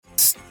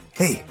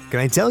Hey, can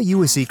I tell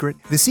you a secret?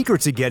 The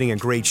secret to getting a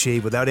great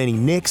shave without any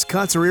nicks,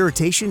 cuts, or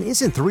irritation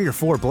isn't 3 or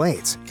 4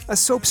 blades, a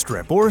soap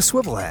strip, or a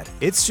swivel head.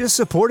 It's just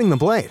supporting the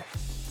blade.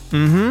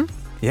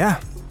 Yeah,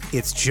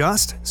 it's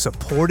just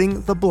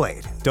supporting the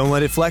blade. Don't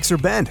let it flex or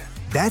bend.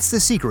 That's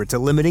the secret to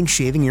limiting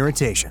shaving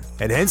irritation.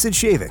 At Henson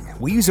Shaving,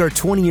 we use our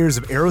 20 years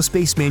of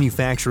aerospace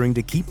manufacturing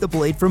to keep the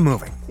blade from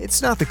moving.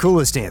 It's not the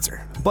coolest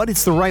answer, but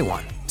it's the right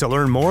one. To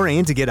learn more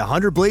and to get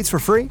 100 blades for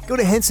free, go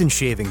to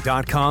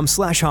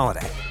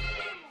hensonshaving.com/holiday.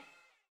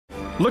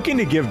 Looking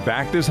to give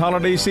back this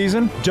holiday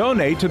season?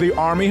 Donate to the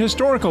Army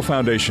Historical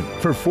Foundation.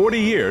 For 40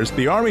 years,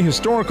 the Army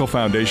Historical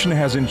Foundation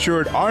has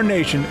ensured our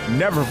nation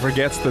never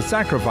forgets the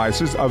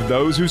sacrifices of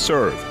those who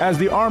serve. As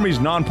the Army's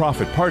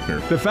nonprofit partner,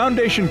 the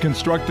foundation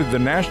constructed the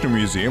National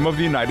Museum of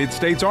the United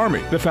States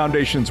Army. The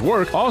foundation's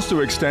work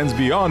also extends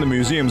beyond the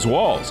museum's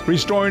walls,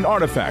 restoring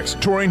artifacts,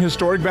 touring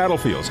historic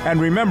battlefields,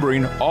 and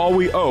remembering all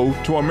we owe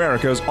to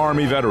America's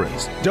Army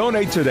veterans.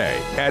 Donate today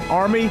at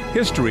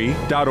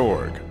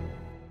armyhistory.org.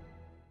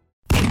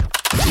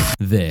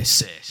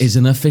 This is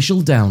an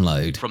official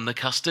download from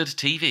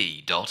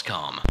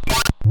thecustardtv.com.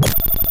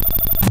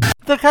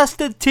 The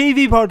Custard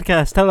TV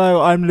Podcast.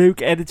 Hello, I'm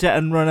Luke, editor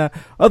and runner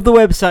of the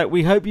website.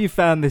 We hope you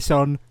found this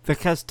on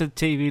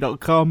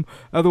thecustardtv.com.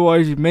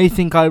 Otherwise, you may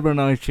think I run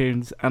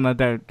iTunes, and I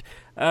don't.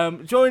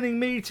 Joining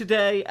me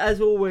today, as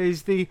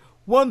always, the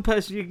one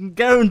person you can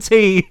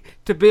guarantee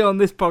to be on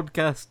this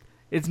podcast,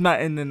 it's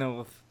Matt in the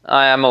North.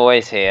 I am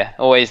always here,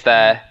 always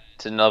there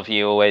to love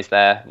you, always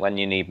there when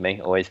you need me,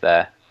 always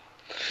there.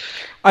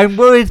 I'm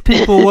worried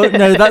people won't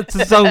know that's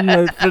a song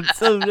reference.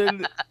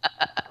 That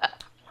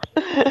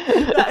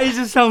is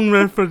a song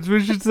reference.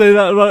 We should say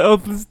that right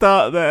off the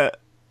start there.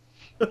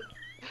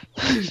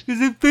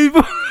 Because if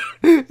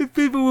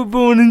people were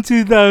born in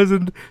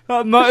 2000,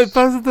 that might have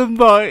passed them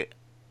by.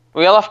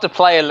 We'll have to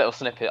play a little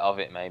snippet of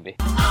it, maybe.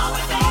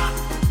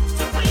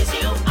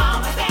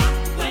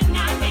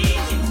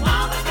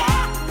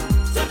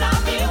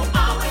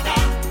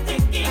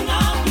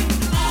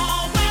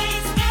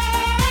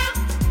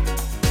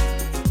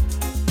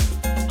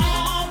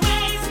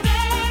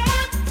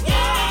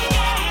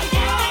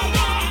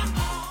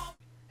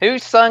 Who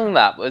sang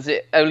that? Was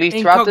it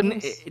Olita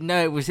Adams?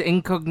 No, it was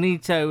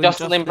Incognito.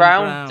 Jocelyn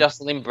Brown?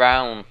 Jocelyn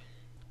Brown.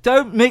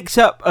 Don't mix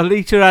up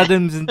Olita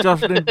Adams and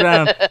Jocelyn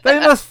Brown. They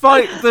must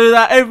fight through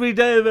that every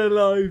day of their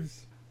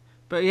lives.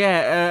 But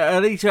yeah,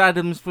 Olita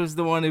Adams was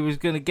the one who was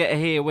going to get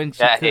here when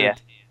she could. Here.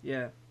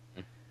 Yeah.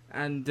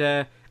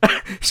 And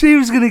she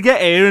was going to get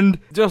here and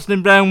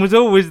Jocelyn Brown was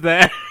always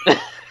there.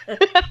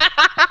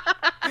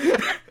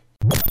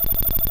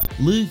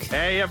 Luke.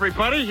 Hey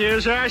everybody,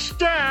 here's our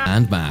star.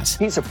 And Matt.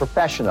 He's a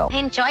professional.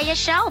 Enjoy your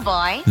show,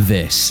 boy.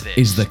 This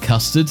is the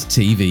Custard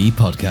TV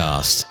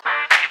Podcast.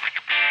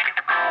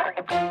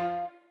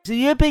 So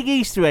you're a big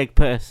Easter egg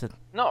person?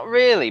 Not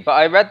really, but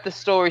I read the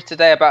story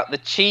today about the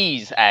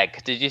cheese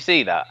egg. Did you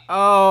see that?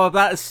 Oh,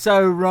 that's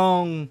so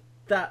wrong.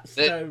 That's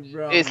so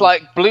wrong. It's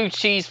like blue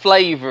cheese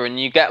flavour and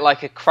you get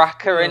like a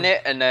cracker in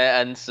it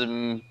and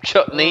some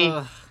chutney.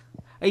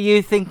 Are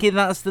you thinking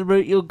that's the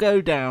route you'll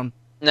go down?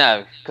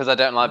 No, because I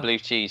don't like blue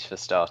cheese for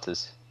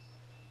starters.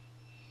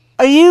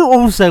 Are you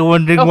also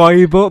wondering why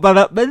you brought that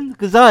up then?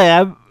 Because I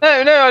am. No,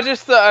 I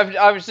just thought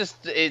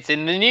it's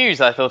in the news.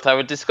 I thought I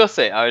would discuss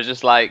it. I was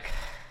just like,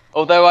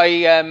 although I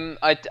am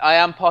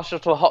partial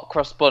to a hot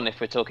cross bun if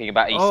we're talking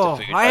about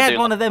Easter food. I had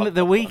one of them at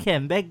the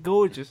weekend. They're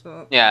gorgeous.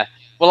 Yeah.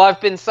 Well,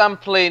 I've been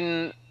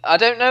sampling. I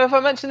don't know if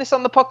I mentioned this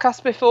on the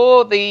podcast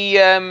before.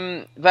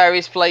 The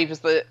various flavours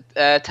that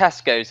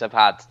Tesco's have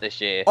had this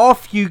year.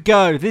 Off you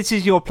go. This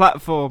is your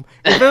platform.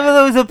 If ever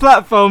there was a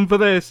platform for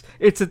this,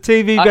 it's a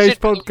TV-based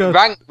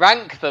podcast.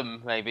 Rank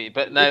them maybe,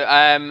 but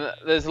no.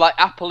 There's like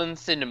apple and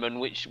cinnamon,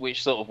 which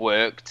sort of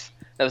worked.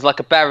 There was like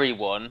a berry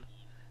one.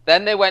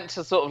 Then they went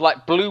to sort of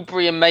like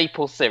blueberry and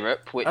maple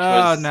syrup, which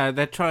was... Oh no,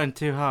 they're trying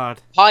too hard.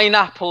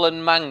 Pineapple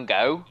and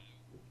mango.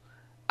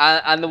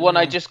 And the one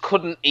I just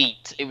couldn't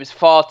eat, it was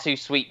far too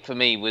sweet for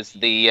me, was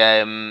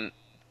the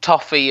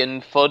toffee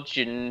and fudge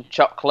and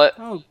chocolate.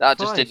 Oh, that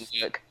Christ. just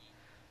didn't work.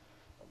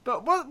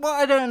 But what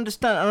I don't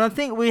understand, and I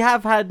think we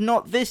have had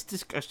not this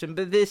discussion,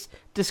 but this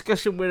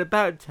discussion we're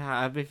about to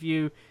have, if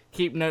you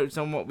keep notes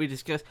on what we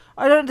discussed,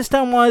 I don't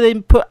understand why they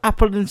put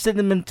apple and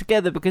cinnamon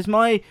together, because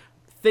my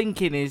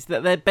thinking is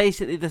that they're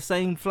basically the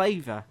same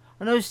flavour.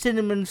 I know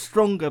cinnamon's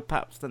stronger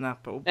perhaps than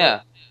apple. But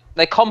yeah,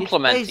 they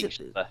complement each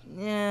other.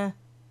 Yeah.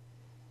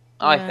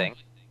 I think.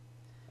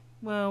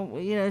 Well,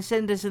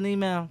 send us an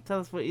email.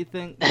 Tell us what you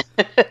think.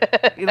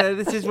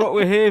 This is what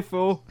we're here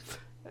for.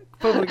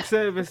 Public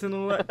service and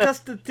all that.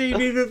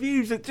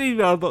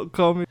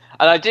 custardtvreviews@gmail.com.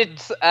 And I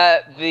did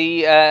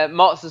the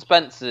Marks and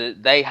Spencer.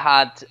 They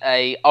had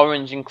a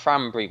orange and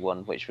cranberry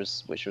one, which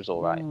was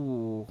all right.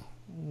 Ooh.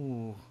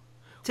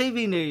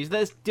 TV news.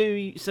 Let's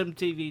do some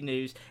TV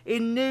news.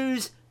 In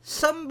news,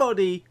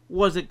 somebody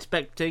was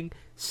expecting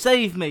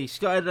Save Me,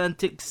 Sky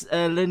Atlantic's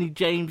Lenny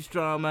James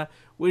drama,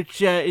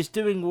 which is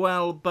doing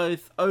well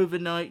both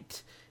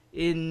overnight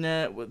in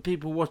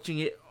people watching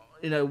it,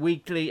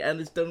 weekly,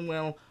 and it's done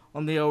well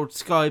on the old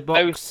Sky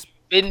box.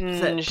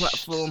 binged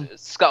platform.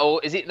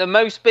 Scuttle. Is it the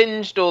most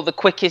binged or the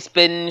quickest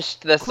binged?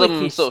 There's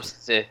some sort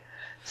of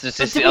But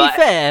to be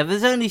fair,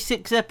 there's only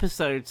 6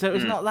 episodes, so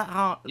it's not that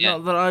hard. Yeah.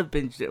 Not that I've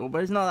binged it all,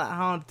 but it's not that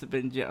hard to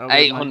binge it.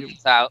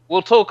 800,000.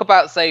 We'll talk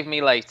about Save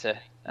Me later.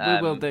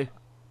 We will do.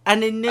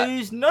 And in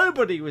news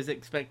nobody was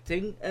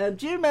expecting,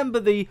 do you remember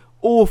the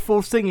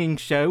awful singing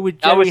show with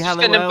Jerry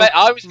Halliwell?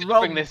 I was going to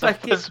bring this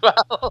up as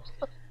well.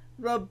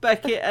 Rob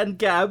Beckett and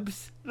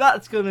Gabs.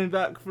 That's coming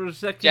back for a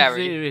second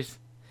series.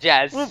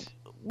 Jazz.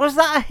 Was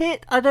that a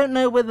hit? I don't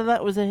know whether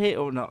that was a hit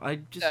or not. I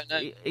just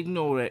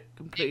ignore it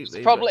completely.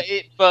 It's probably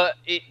it, but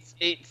it's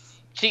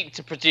cheap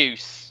to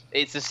produce.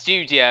 It's a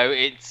studio.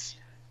 It's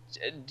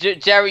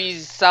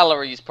Jerry's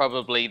salary is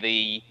probably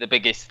the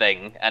biggest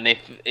thing, and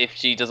if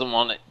she doesn't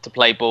want it to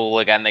play ball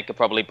again, they could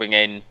probably bring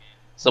in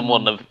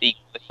someone they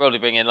could probably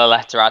bring in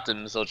Aletta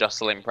Adams or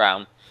Jocelyn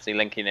Brown. See,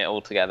 linking it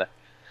all together.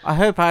 I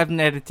hope I haven't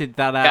edited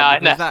that out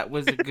because that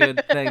was a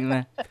good thing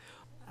there.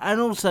 And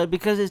also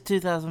because it's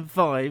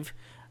 2005.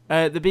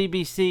 The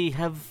BBC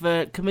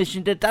have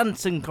commissioned a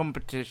dancing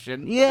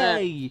competition.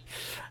 Yay!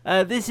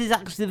 This is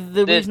actually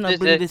the reason I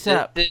bring this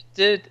up.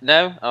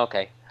 No?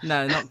 Okay.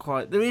 No, not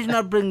quite. The reason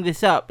I bring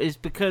this up is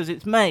because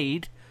it's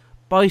made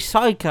by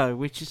Psycho,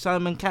 which is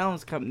Simon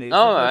Cowell's company. It's the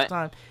first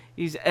time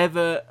he's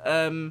ever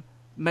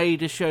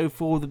made a show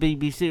for the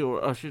BBC,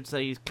 or I should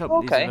say his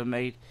company's ever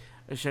made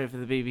a show for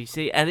the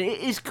BBC. And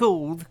it is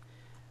called,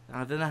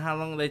 I don't know how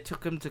long they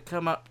took him to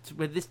come up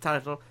with this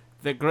title,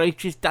 The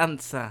Greatest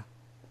Dancer.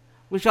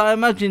 Which I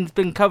imagine's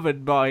been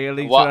covered by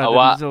Aletta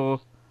Adams or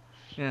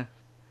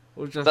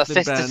Justin That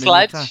Sister Brown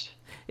Sledge?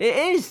 It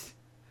is.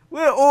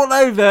 We're all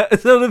over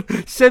sort of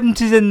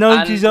 70s and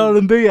 90s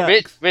R&B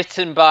acts.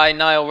 Written by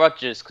Nile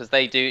Rodgers, because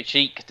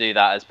Chic do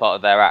that as part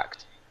of their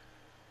act.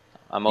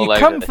 I'm all over You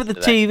come for the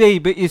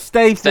TV, but you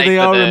stay for the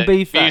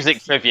R&B facts.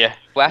 Music trivia.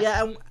 Wes?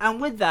 Yeah,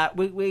 and with that,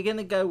 we're going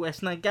to go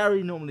West. Now,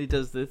 Gary normally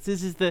does this.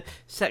 This is the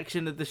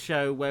section of the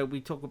show where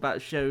we talk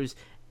about shows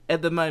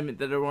at the moment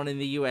that are on in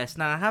the US.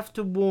 Now, I have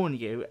to warn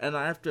you, and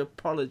I have to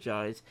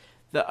apologise,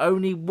 that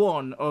only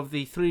one of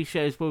the 3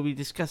 shows we'll be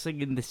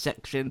discussing in this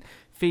section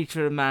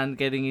feature a man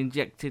getting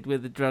injected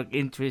with a drug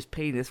into his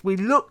penis. We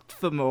looked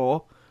for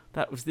more.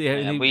 That was the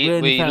only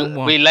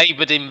one. We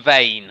laboured in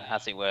vain,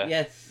 as it were.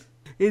 Yes.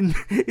 In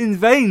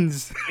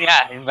veins.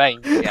 Yeah, in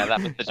veins. Yeah,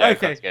 that was the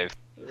joke. Okay.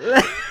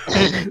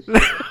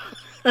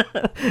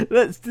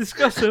 Let's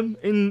discuss them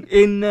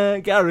in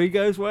Gary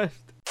Goes West.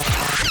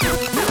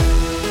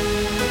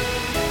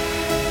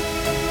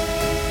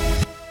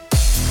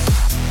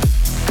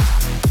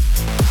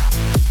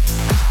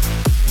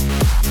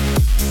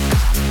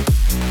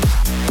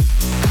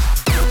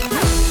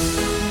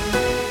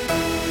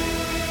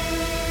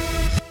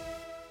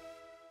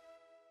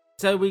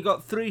 So we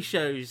got 3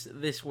 shows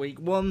this week.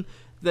 One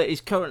that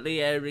is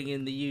currently airing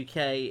in the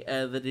UK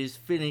that is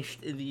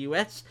finished in the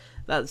US.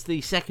 That's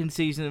the 2nd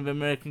season of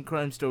American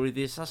Crime Story,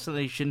 The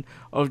Assassination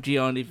of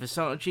Gianni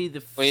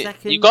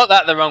Versace. You got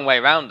that the wrong way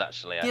round,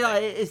 actually.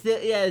 It's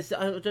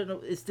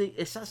the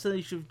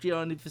Assassination of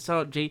Gianni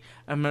Versace,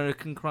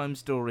 American Crime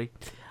Story.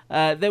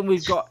 Then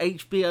we've got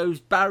HBO's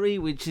Barry,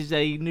 which is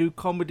a new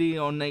comedy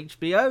on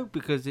HBO,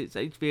 because it's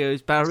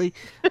HBO's Barry,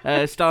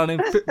 starring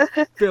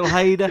Phil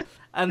Hader.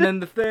 And then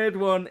the 3rd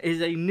one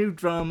is a new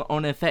drama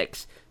on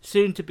FX,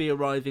 soon to be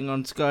arriving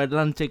on Sky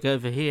Atlantic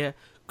over here,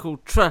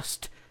 called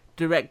Trust,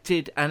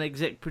 directed and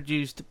exec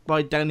produced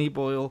by Danny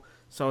Boyle.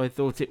 So I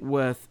thought it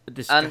worth a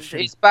discussion.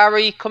 And is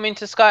Barry coming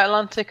to Sky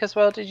Atlantic as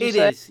well, did you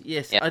say? It is,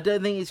 yes. Yeah. I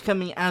don't think it's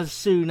coming as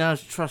soon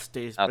as Trust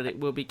is, but it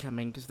will be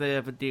coming, because they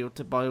have a deal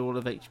to buy all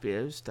of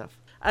HBO's stuff.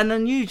 And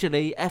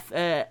unusually,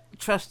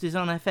 Trust is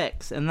on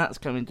FX, and that's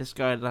coming to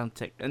Sky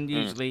Atlantic. And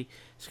usually,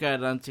 Sky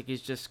Atlantic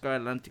is just Sky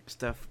Atlantic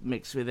stuff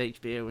mixed with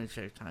HBO and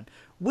Showtime.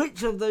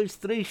 Which of those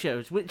 3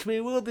 shows, which we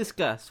will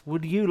discuss,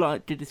 would you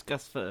like to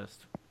discuss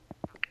first?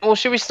 Well,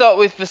 should we start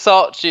with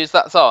Versace's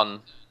that's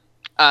on?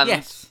 And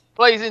yes.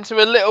 Plays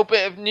into a little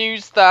bit of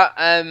news that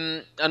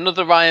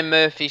another Ryan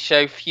Murphy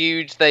show,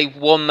 Feud, they've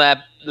won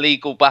their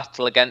legal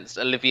battle against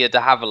Olivia de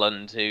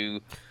Havilland, who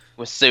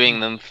was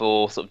suing them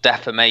for sort of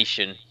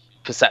defamation,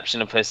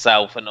 perception of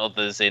herself and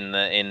others in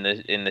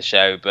the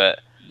show,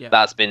 but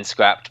that's been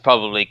scrapped,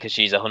 probably because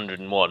she's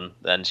 101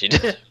 and she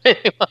doesn't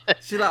really want to.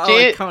 She's like,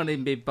 I can't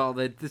even be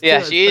bothered.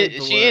 Yeah, she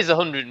is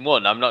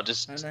 101. I'm not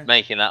just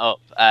making that up.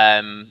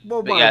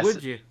 Well, why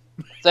would you?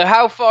 So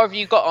how far have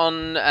you got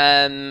on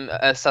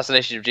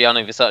Assassination of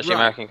Gianni Versace,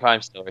 American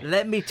Crime Story?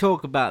 Let me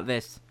talk about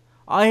this.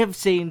 I have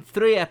seen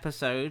 3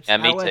 episodes. Yeah,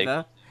 me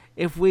too.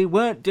 If we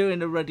weren't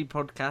doing a Ready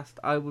podcast,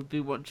 I would be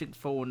watching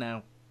 4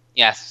 now.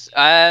 Yes,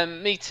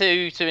 me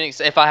too. To an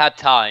extent, if I had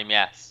time,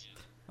 yes.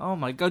 Oh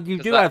my God, you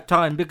do have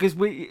time, because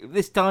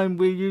this time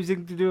we're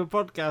using to do a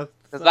podcast.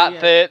 Because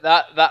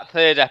that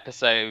third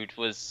episode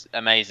was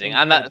amazing,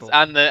 incredible.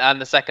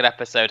 and the second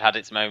episode had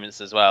its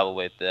moments as well,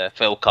 with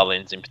Phil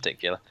Collins in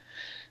particular.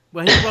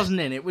 Well, he wasn't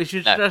in it. We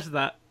should stress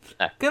that.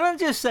 No. Can I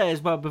just say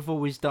as well before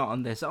we start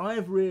on this, I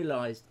have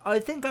realised, I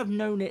think I've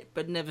known it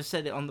but never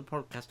said it on the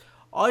podcast,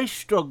 I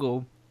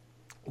struggle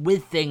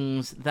with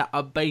things that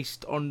are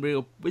based on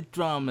real, with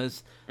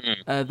dramas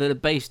that are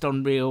based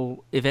on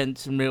real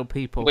events and real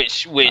people.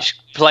 Which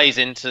plays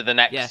into the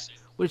next. Yeah,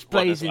 which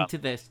plays into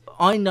this.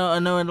 I know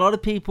a lot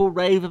of people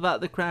rave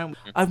about The Crown.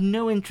 I've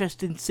no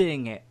interest in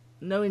seeing it.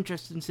 No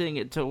interest in seeing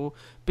it at all,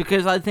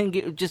 because I think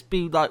it would just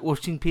be like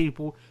watching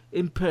people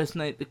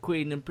impersonate the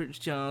Queen and Prince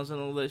Charles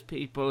and all those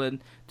people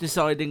and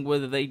deciding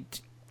whether they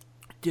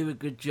do a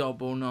good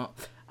job or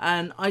not.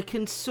 And I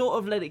can sort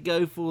of let it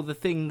go for the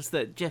things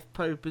that Jeff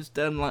Pope has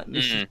done, like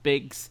Mrs.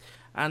 Biggs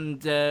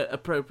and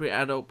Appropriate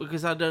Adult,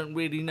 because I don't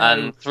really know.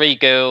 And Three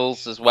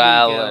Girls as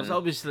well. Three Girls,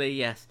 obviously,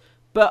 yes.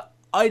 But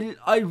I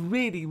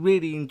really,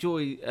 really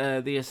enjoy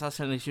the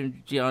Assassination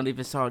of Gianni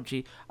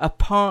Versace,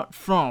 apart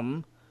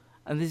from,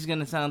 and this is going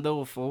to sound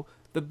awful,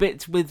 the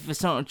bits with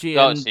Versace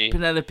and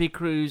Penelope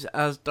Cruz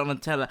as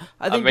Donatella.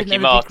 I think Ricky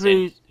Penelope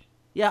Martin. Cruz...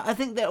 Yeah, I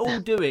think they're all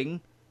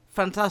doing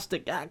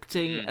fantastic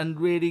acting and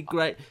really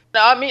great.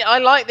 No, I mean, I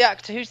like the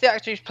actor. Who's the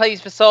actor who plays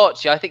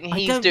Versace? I think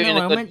he's doing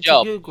a good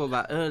job. I meant to Google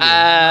that earlier.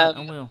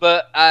 I will.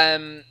 But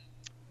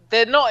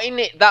they're not in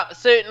it that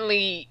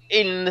certainly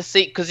in the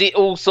scene, because it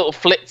all sort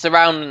of flits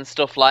around and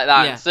stuff like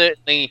that. Yeah. And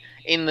certainly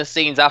in the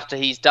scenes after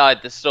he's died,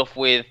 the stuff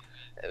with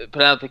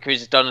Penelope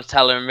Cruz as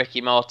Donatella and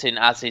Ricky Martin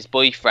as his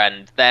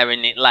boyfriend, they're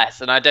in it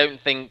less. And I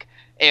don't think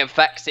it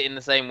affects it in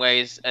the same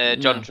way as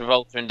John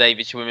Travolta and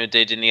David Schwimmer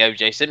did in the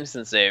O.J.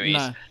 Simpson series.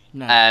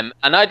 No.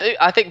 And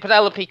I think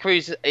Penelope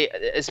Cruz,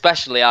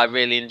 especially, I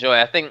really enjoy.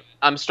 I think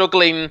I'm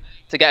struggling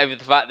to get over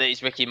the fact that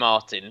it's Ricky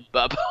Martin,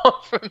 but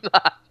apart from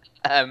that,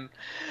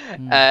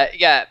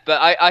 yeah.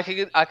 But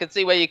I could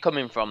see where you're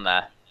coming from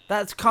there.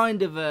 That's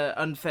kind of an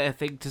unfair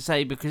thing to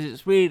say, because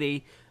it's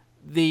really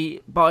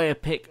the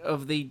biopic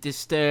of the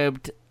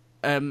disturbed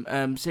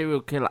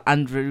serial killer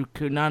Andrew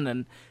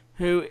Cunanan,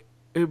 who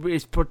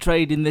is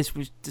portrayed in this.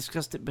 We've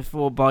discussed it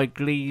before, by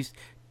Glee's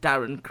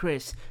Darren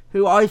Criss,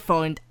 who I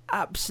find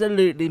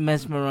absolutely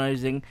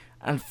mesmerising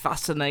and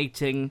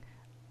fascinating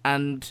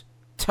and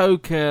toe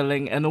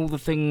curling and all the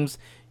things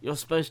you're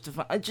supposed to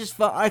find. I just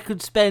thought I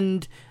could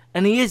spend,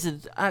 and he is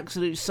an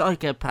absolute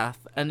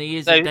psychopath, and he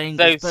is a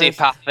dangerous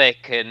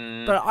sociopathic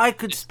person. But I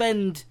could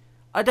spend.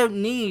 I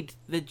don't need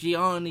the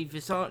Gianni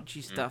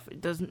Versace stuff. It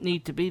doesn't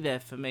need to be there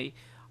for me.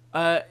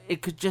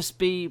 It could just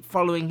be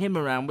following him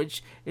around,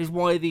 which is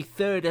why the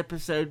third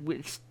episode,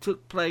 which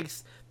took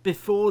place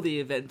before the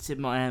events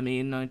in Miami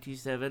in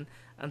 '97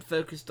 and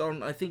focused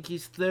on, I think,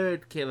 his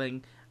third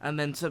killing and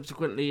then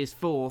subsequently his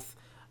fourth,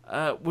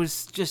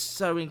 was just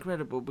so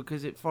incredible,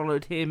 because it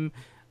followed him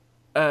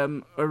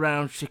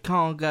around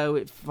Chicago.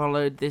 It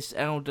followed this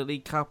elderly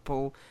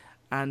couple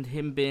and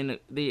him being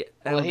the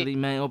elderly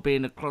male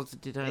being a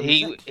closeted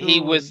homosexual.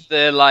 He was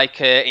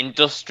the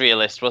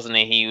industrialist, wasn't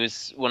he? He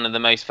was one of the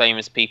most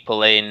famous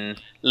people in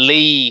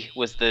Lee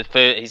was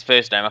his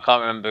first name. I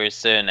can't remember his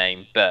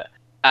surname,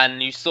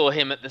 and you saw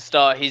him at the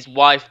start. His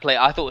wife played.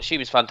 I thought she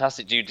was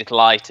fantastic, Judith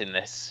Light, in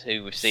this,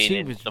 who we've seen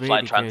in stuff really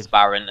like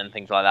Transparent and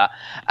things like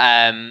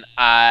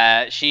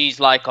that. She's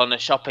like on a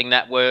shopping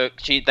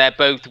network. They're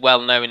both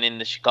well known in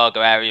the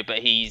Chicago area, but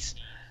he's,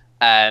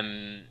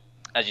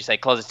 as you say,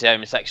 closeted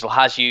homosexual.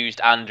 Has used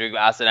Andrew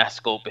as an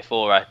escort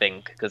before, I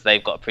think, because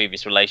they've got a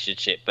previous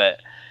relationship. But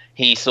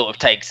he sort of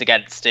takes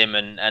against him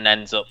and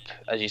ends up,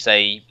 as you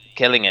say,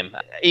 killing him.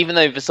 Even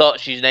though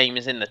Versace's name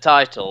is in the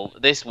title,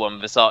 this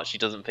one Versace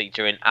doesn't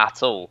feature in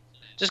at all.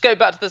 Just go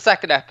back to the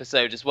second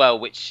episode as well,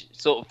 which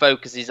sort of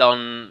focuses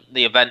on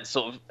the events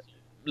sort of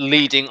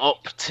leading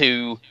up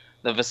to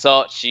the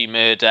Versace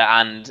murder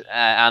and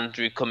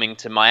Andrew coming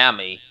to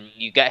Miami.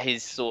 You get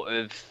his sort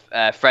of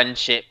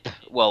friendship,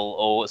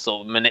 or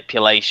sort of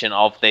manipulation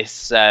of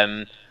this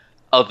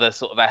other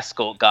sort of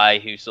escort guy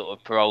who sort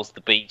of paroles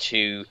the beach.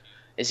 Who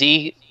is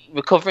he?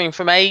 Recovering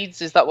from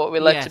AIDS? Is that what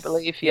we're led to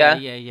believe?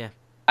 Yeah.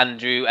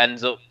 Andrew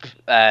ends up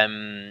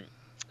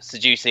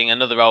seducing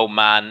another old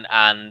man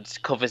and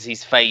covers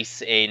his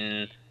face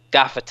in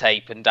gaffer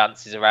tape and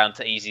dances around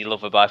to Easy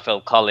Lover by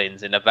Phil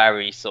Collins in a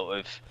very sort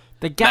of...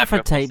 The gaffer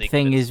tape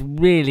thing is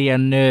really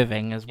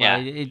unnerving as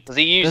well. Yeah, because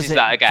he uses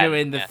that again.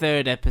 During the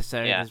third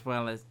episode as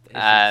well as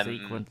the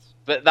sequence.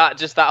 But that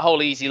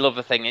whole Easy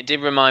Lover thing, it did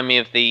remind me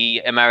of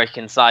the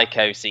American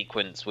Psycho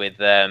sequence with...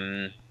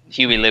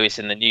 Huey Lewis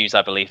in the News,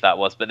 I believe that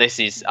was. But this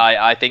is,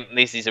 I think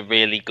this is a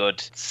really good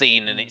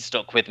scene, and it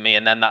stuck with me.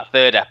 And then that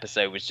third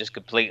episode was just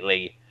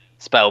completely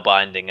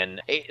spellbinding,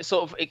 and it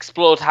sort of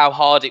explored how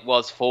hard it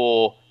was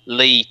for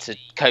Lee to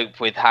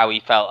cope with how he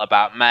felt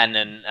about men,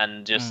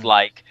 and just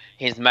like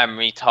his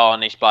memory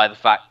tarnished by the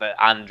fact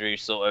that Andrew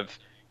sort of,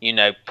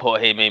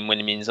 put him in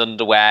women's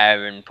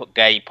underwear and put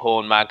gay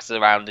porn mags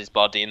around his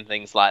body and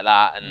things like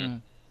that.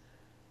 And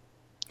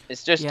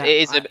it's just,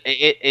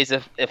 it is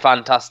a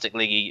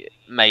fantastically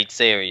made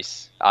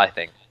series, I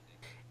think.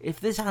 If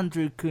this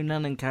Andrew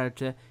Cunanan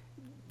character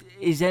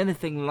is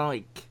anything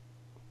like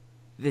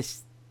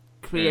this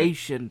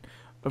creation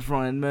of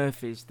Ryan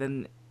Murphy's,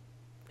 then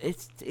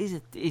he's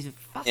a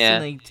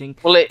fascinating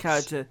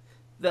character.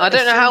 I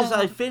don't know how... As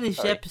I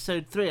finished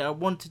episode 3, I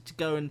wanted to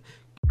go and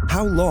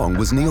How long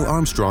was Neil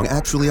Armstrong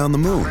actually on the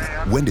moon?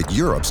 When did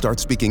Europe start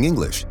speaking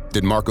English?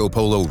 Did Marco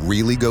Polo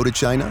really go to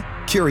China?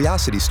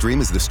 CuriosityStream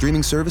is the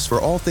streaming service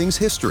for all things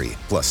history,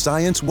 plus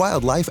science,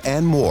 wildlife,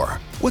 and more.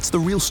 What's the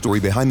real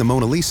story behind the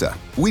Mona Lisa?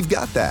 We've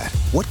got that.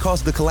 What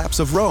caused the collapse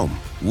of Rome?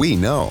 We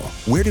know.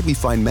 Where did we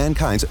find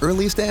mankind's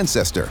earliest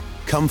ancestor?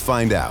 Come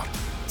find out.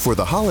 For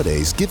the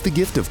holidays, give the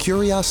gift of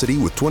curiosity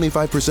with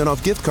 25%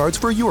 off gift cards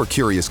for your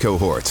curious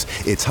cohorts.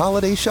 It's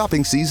holiday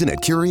shopping season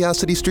at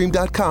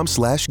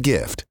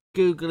curiositystream.com/gift.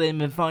 Google him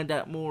and find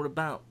out more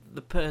about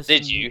the person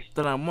Did you?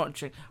 that I'm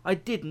watching. I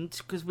didn't,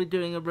 because we're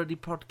doing a bloody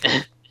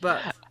podcast.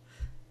 But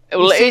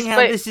Well, you it's see how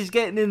this is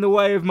getting in the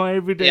way of my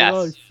everyday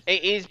life.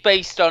 It is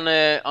based on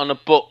a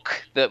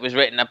book that was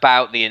written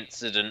about the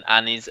incident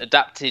and is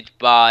adapted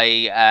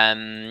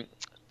by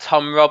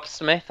Tom Rob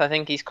Smith, I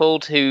think he's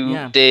called,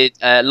 who did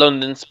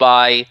London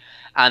Spy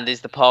and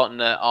is the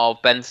partner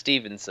of Ben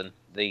Stevenson,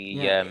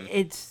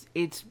 it's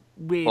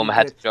really former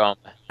head of drama.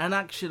 And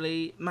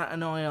actually, Matt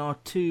and I are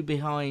 2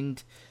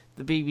 behind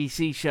the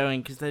BBC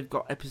showing because they've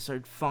got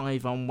episode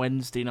 5 on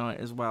Wednesday night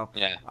as well.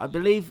 Yeah, I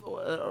believe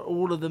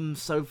all of them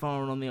so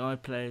far are on the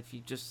iPlayer. If you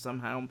just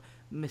somehow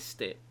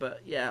missed it,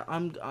 but yeah,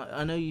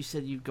 I know you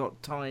said you've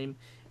got time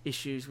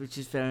issues, which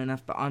is fair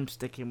enough, but I'm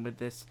sticking with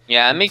this.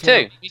 Yeah, me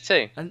too.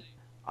 And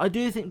I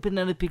do think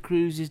Penelope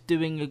Cruz is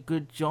doing a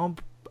good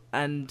job,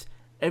 and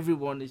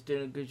everyone is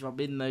doing a good job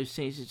in those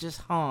scenes. It's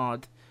just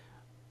hard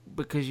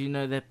because, you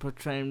know, they're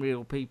portraying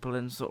real people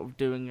and sort of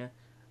doing a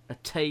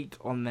take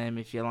on them,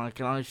 if you like,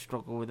 and I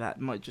struggle with that.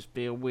 It might just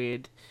be a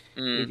weird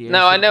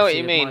No, I know what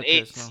you mean.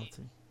 It's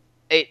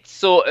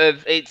sort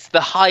of it's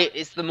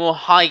the more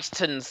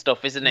heightened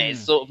stuff, isn't it?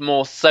 It's sort of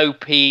more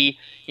soapy.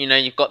 You know,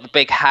 you've got the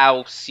big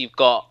house, you've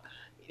got,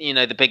 you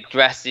know, the big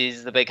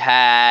dresses, the big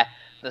hair,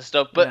 the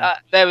stuff. But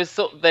there was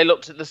they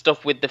looked at the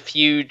stuff with the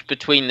feud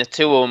between the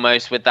two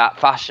almost with that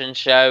fashion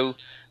show.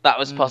 That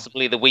was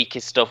possibly the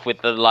weakest stuff with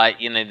the, like,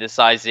 you know, the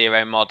size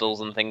 0 models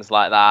and things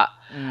like that.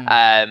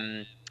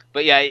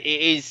 But yeah, it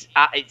is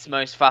at its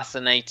most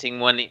fascinating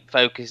when it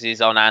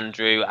focuses on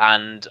Andrew,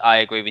 and I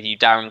agree with you,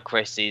 Darren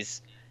Criss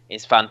is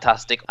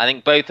fantastic. I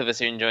think both of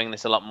us are enjoying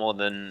this a lot more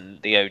than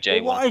the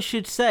OJ one. What I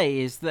should say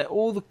is that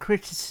all the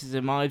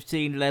criticism I've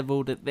seen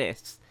levelled at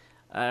this,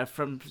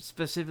 from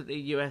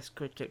specifically US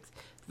critics,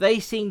 they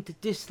seem to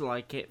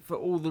dislike it for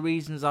all the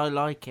reasons I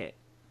like it.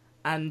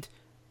 And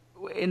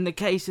in the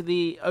case of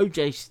the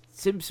O.J.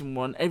 Simpson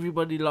one,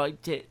 everybody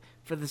liked it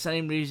for the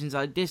same reasons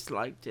I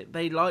disliked it.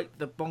 They liked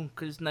the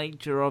bonkers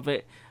nature of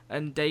it,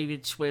 and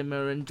David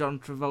Schwimmer and John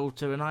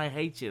Travolta, and I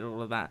hated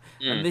all of that.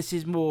 And this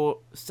is more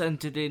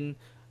centred in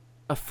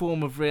a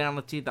form of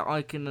reality that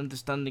I can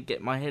understand and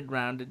get my head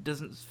round. It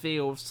doesn't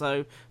feel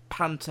so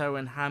panto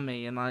and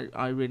hammy, and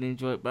I really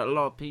enjoy it. But a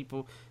lot of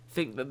people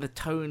think that the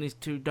tone is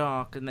too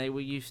dark, and they were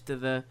used to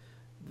the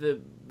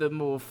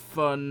more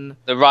fun,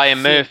 the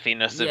Ryan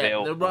Murphy-ness of it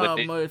all. The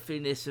Ryan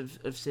Murphy-ness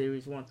of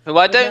Series 1. Who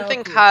I don't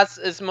think has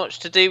as much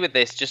to do with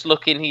this. Just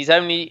looking, he's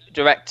only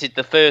directed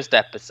the first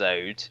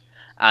episode,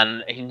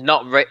 and he's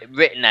not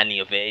written any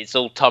of it. It's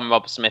all Tom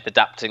Rob Smith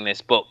adapting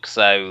this book.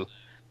 So,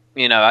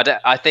 you know,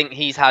 I think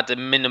he's had a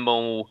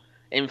minimal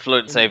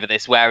influence over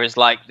this, whereas,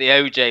 like, the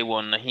OJ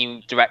one,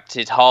 he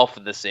directed half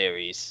of the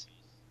series.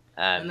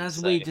 And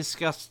as we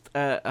discussed,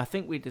 I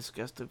think we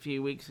discussed a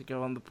few weeks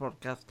ago on the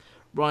podcast,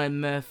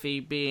 Ryan Murphy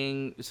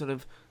being sort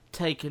of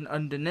taken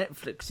under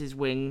Netflix's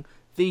wing,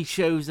 these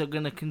shows are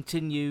going to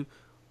continue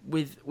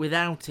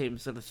without him,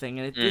 sort of thing.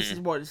 And if this is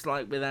what it's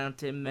like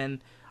without him,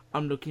 then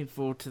I'm looking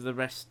forward to the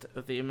rest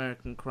of the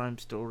American crime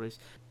stories.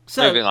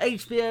 So,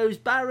 HBO's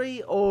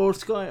Barry or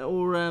Sky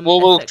or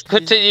we'll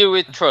continue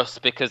with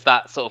Trust, because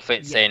that sort of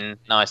fits in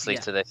nicely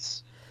to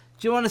this.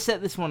 Do you want to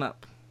set this one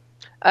up?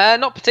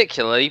 Not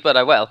particularly, but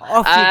I will.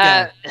 Off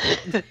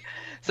you go.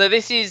 So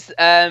this is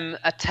a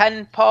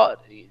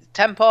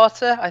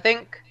 10-parter, I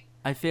think.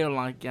 I feel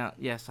like,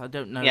 yes, I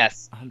don't know.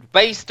 Yes, 100%.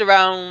 Based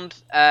around...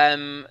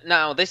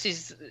 now, this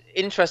is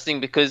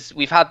interesting because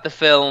we've had the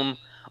film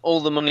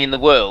All the Money in the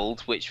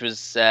World, which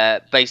was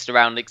based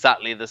around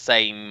exactly the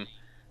same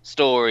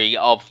story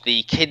of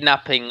the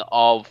kidnapping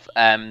of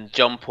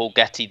John Paul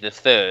Getty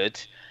III,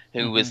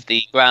 who was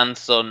the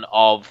grandson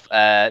of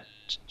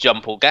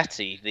John Paul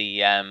Getty,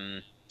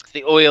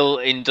 the oil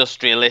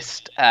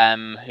industrialist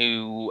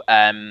who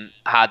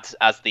had,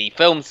 as the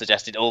film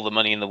suggested, all the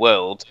money in the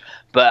world.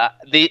 But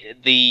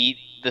the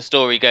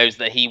story goes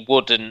that he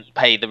wouldn't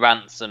pay the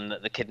ransom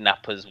that the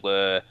kidnappers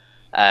were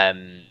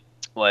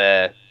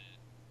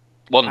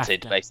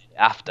wanted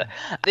after.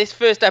 This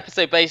first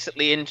episode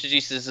basically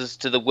introduces us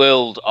to the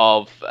world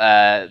of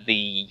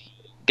the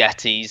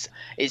Gettys.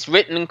 It's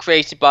written and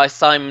created by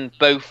Simon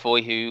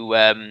Beaufoy, who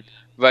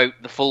wrote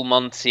The Full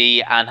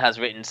Monty and has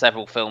written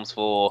several films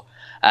for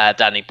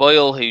Danny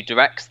Boyle, who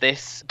directs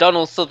this.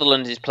 Donald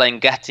Sutherland is playing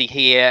Getty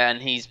here,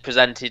 and he's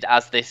presented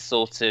as this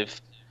sort of...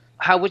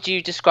 How would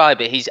you describe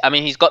it? He's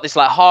got this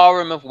like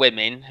harem of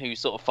women who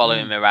sort of follow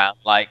him around.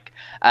 Like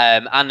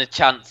Anna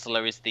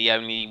Chancellor is the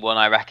only one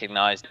I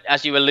recognise.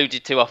 As you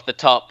alluded to off the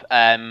top,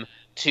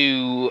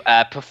 to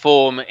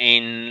perform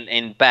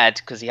in bed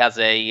because he has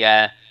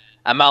a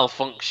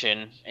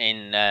malfunction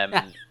in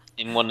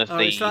one of the.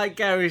 It's like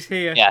Gary's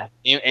here. Yeah,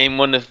 in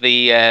one of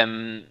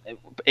the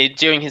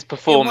during his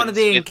performance. In one of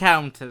the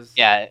encounters.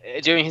 Yeah,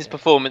 during his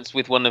performance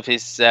with one of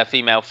his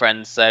female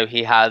friends, so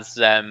he has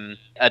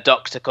a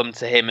doctor come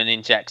to him and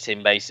inject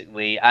him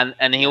basically,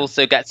 and he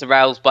also gets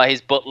aroused by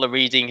his butler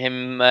reading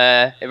him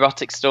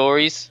erotic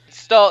stories. It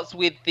starts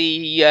with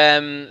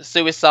the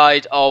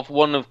suicide of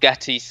one of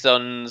Getty's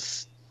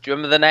sons. Do you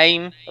remember the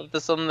name of the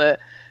son that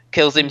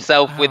kills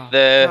himself with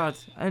the? God,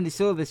 I only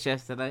saw this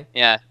yesterday.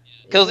 Yeah.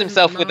 Kills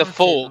himself with a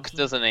fork,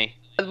 doesn't he?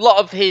 A lot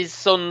of his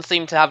sons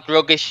seem to have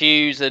drug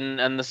issues, and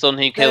the son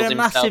who kills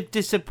himself. Massive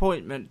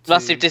disappointment.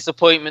 Massive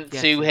disappointment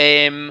to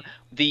him.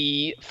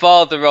 The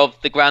father of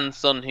the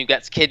grandson who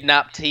gets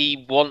kidnapped,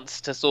 he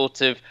wants to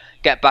sort of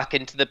get back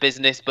into the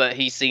business, but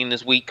he's seen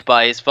as weak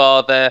by his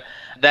father.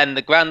 Then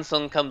the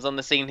grandson comes on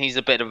the scene. He's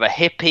a bit of a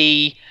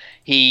hippie.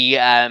 He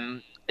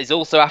is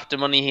also after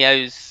money. He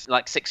owes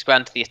like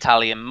 $6,000 to the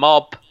Italian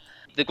mob.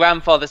 The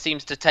grandfather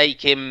seems to take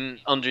him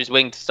under his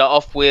wing to start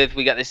off with.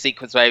 We get this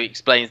sequence where he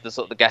explains the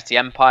sort of the Getty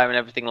Empire and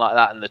everything like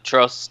that, and the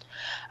trust.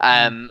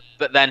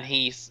 But then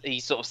he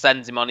sort of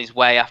sends him on his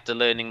way after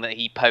learning that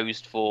he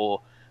posed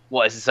for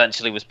what is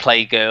essentially was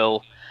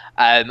Playgirl,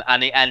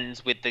 and it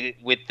ends with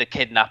the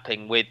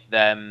kidnapping with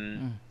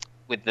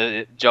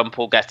the John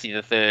Paul Getty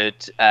III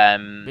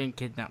being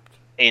kidnapped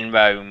in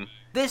Rome.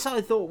 This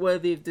I thought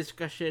worthy of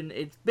discussion.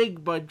 It's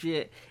big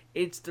budget.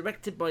 It's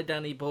directed by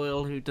Danny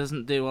Boyle, who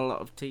doesn't do a lot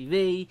of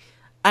TV.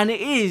 And it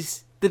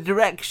is the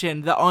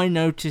direction that I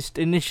noticed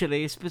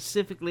initially,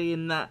 specifically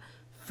in that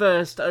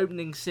first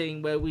opening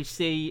scene where we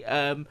see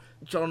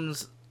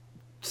John's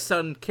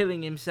son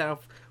killing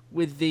himself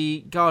with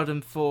the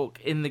garden fork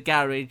in the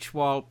garage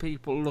while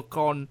people look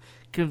on,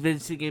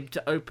 convincing him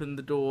to open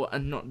the door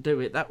and not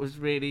do it. That was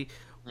really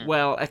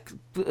well...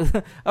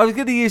 I was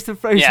going to use the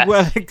phrase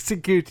well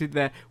executed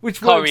there, which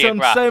works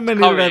on so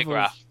many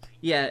levels.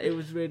 Yeah, it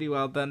was really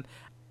well done.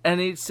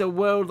 And it's a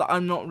world that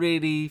I'm not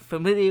really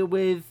familiar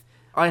with.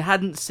 I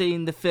hadn't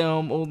seen the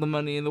film All the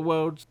Money in the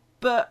World.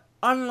 But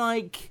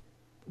unlike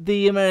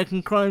the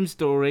American Crime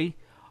Story,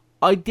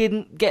 I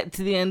didn't get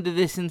to the end of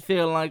this and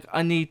feel like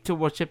I need to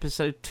watch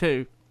episode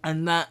 2.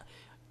 And that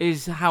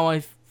is how I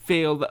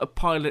feel that a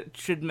pilot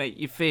should make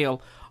you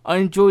feel. I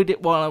enjoyed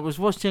it while I was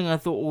watching. I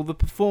thought all the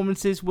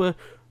performances were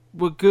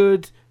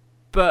good.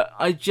 But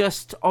I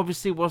just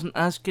obviously wasn't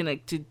as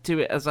connected to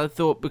it as I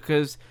thought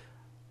because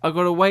I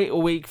got to wait a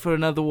week for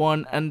another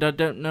one, and I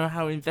don't know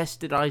how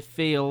invested I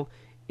feel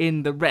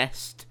in the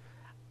rest.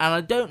 And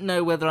I don't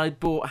know whether I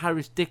bought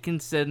Harris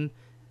Dickinson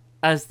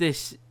as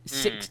this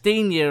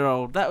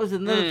 16-year-old. That was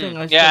another thing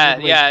I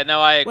struggled with. Yeah,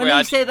 no, I agree. When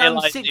he said I'm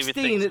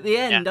 16 at the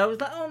end, I was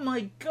like, oh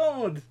my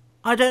God.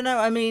 I don't know.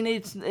 I mean,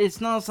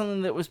 it's not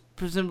something that was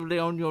presumably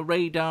on your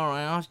radar.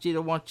 I asked you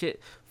to watch it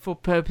for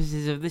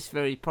purposes of this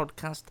very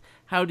podcast.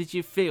 How did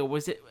you feel?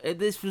 Was it?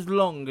 This was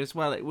long as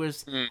well. It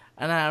was an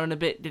hour and a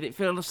bit. Did it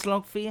feel a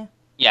slog for you?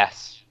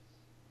 Yes.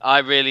 I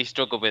really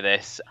struggle with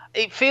this.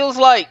 It feels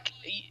like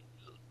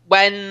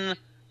when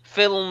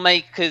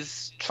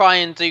filmmakers try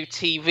and do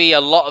TV,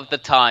 a lot of the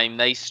time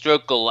they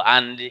struggle,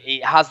 and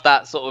it has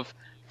that sort of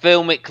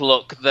filmic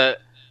look that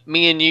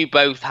me and you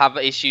both have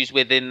issues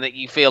with, in that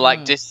you feel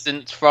like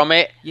distant from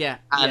it. Yeah.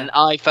 And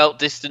I felt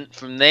distant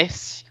from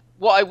this.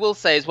 What I will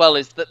say as well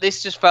is that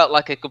this just felt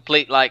like a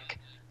complete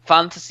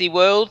fantasy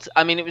world.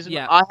 I mean, it was.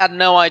 Yeah. I had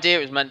no idea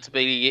it was meant to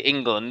be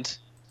England.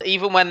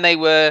 Even when they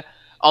were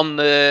on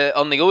the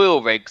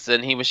oil rigs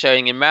and he was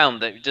showing him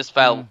round, it just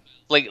felt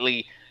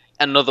completely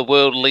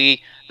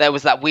anotherworldly. There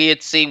was that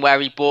weird scene where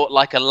he brought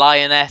a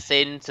lioness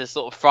in to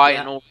sort of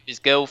frighten all of his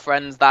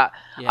girlfriends.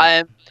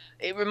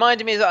 It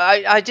reminded me that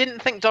I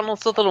didn't think Donald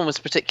Sutherland was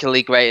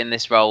particularly great in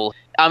this role.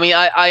 I mean,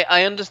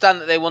 I understand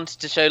that they wanted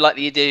to show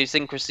the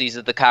idiosyncrasies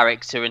of the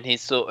character and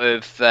his sort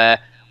of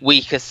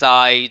weaker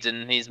side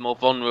and his more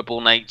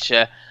vulnerable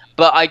nature,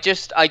 but I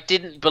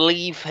didn't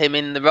believe him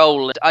in the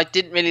role. I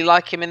didn't really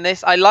like him in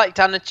this. I liked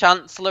Anna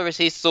Chancellor as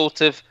his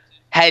sort of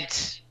head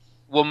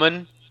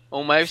woman.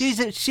 Almost.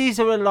 She's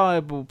a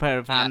reliable pair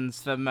of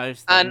hands for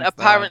most things. And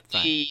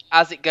apparently,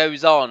 as it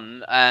goes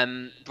on,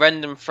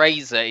 Brendan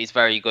Fraser is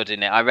very good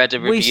in it. I read a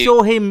review.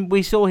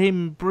 We saw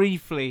him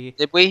briefly.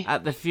 Did we?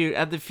 At the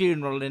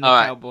funeral in a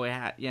cowboy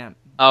hat. Yeah.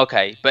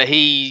 Okay, but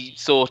he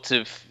sort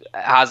of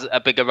has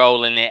a bigger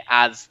role in it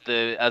as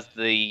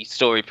the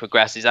story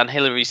progresses, and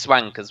Hilary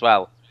Swank as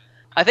well.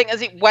 I think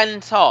as it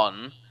went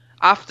on,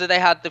 after they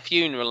had the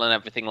funeral and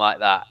everything like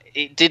that,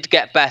 it did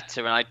get better,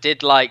 and I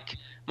did like.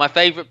 My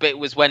favourite bit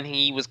was when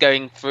he was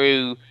going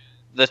through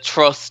the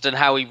trust and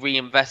how he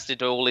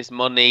reinvested all his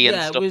money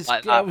and stuff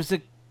like that. It was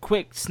a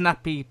quick,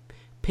 snappy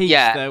piece,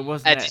 though,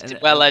 wasn't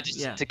it? Well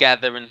edited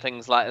together and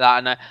things like that.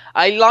 And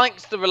I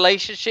liked the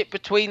relationship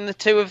between the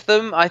two of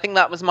them. I think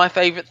that was my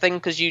favourite thing,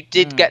 because you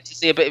did get to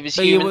see a bit of his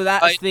human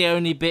side. That's the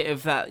only bit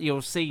of that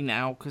you'll see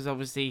now, because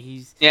obviously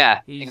he's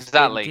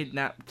exactly been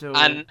kidnapped.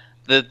 And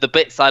the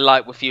bits I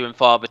liked were few and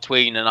far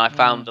between, and I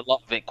found a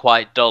lot of it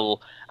quite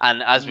dull.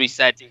 And as we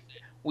said,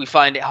 we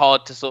find it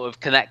hard to sort of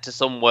connect to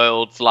some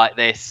worlds like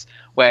this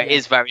where it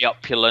is very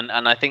opulent.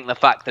 And I think the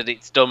fact that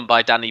it's done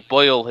by Danny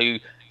Boyle, who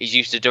is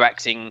used to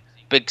directing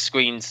big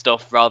screen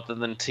stuff rather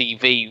than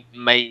TV,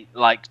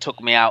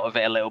 took me out of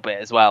it a little bit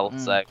as well.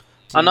 So,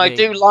 and I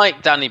do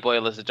like Danny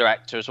Boyle as a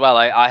director as well.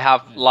 I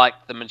have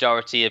liked the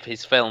majority of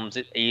his films.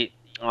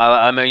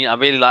 I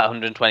really like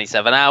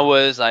 127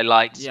 Hours. I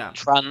liked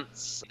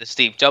Trance, the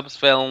Steve Jobs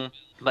film.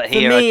 But for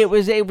me,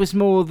 it was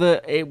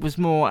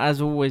more,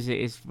 as always it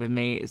is for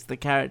me. It's the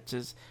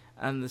characters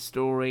and the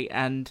story,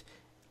 and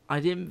I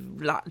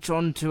didn't latch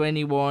on to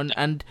anyone.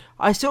 And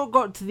I sort of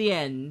got to the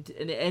end,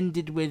 and it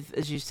ended with,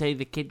 as you say,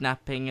 the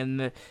kidnapping and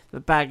the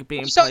bag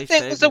being placed. I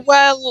think it was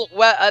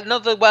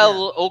another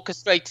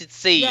orchestrated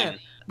scene. Yeah,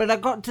 but I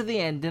got to the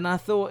end, and I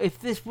thought, if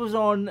this was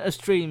on a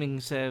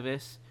streaming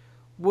service,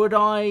 would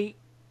I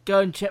go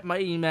and check my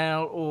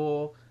email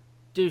or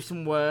do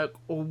some work,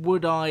 or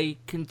would I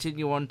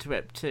continue on to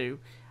Ep 2?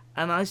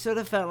 And I sort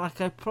of felt like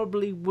I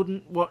probably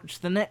wouldn't watch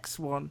the next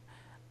one.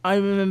 I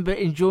remember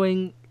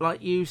enjoying,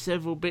 like you,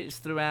 several bits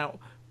throughout,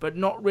 but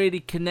not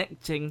really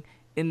connecting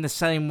in the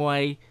same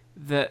way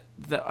that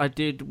I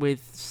did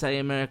with, say,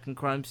 American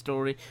Crime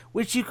Story,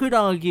 which you could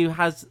argue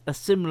has a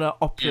similar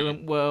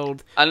opulent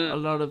world, and a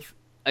lot of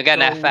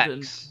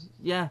FX.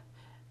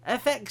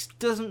 FX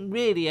doesn't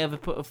really ever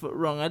put a foot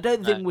wrong. I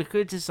don't think we're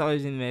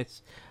criticising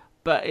this,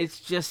 but it's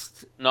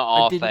just not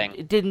our thing.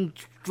 It didn't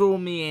draw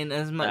me in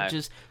as much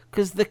as,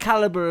 because the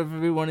calibre of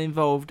everyone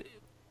involved,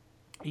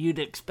 you'd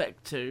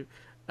expect to,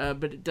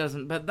 but it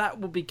doesn't. But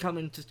that will be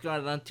coming to Sky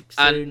Atlantic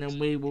soon, and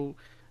we will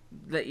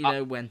let you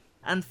know when.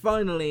 And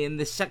finally, in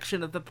this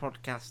section of the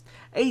podcast,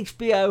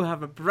 HBO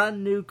have a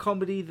brand new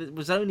comedy that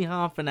was only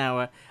half an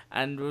hour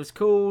and was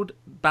called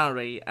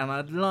Barry. And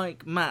I'd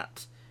like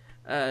Matt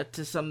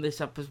to sum this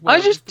up as well.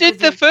 I just did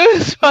the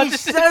first one.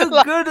 He's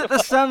so good at the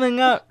summing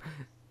up.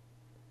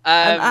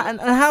 And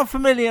how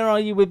familiar are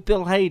you with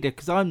Bill Hader?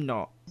 Because I'm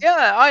not.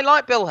 Yeah, I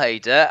like Bill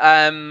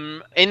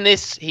Hader. In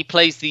this, he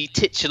plays the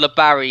titular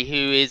Barry,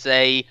 who is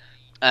a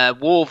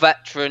war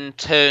veteran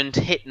turned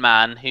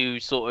hitman who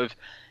sort of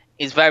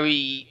is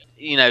very,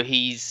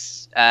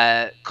 he's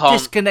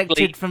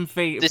disconnected from his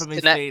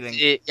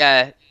feelings.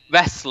 Yeah,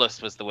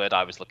 restless was the word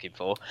I was looking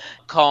for.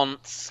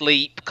 Can't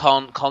sleep,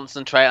 can't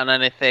concentrate on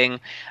anything.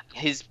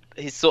 His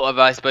sort of,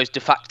 I suppose, de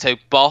facto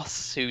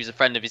boss, who's a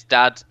friend of his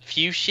dad,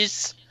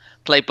 Fuchsias,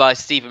 played by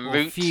Stephen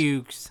Root.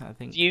 Fuchs, I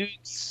think.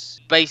 Fuchs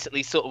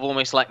basically sort of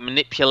almost like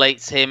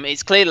manipulates him.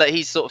 It's clear that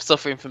he's sort of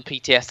suffering from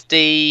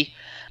PTSD.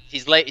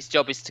 His latest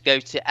job is to go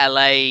to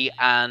LA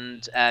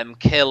and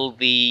kill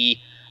the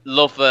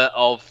lover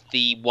of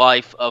the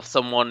wife of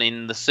someone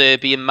in the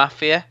Serbian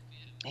mafia.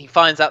 He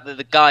finds out that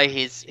the guy,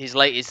 his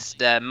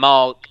latest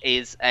mark,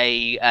 is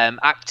a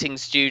acting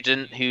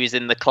student who is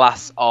in the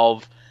class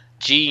of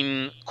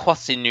Gene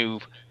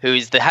Quasinu, who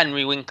is the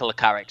Henry Winkler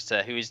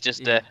character, who is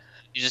just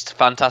just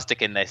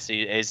fantastic in this.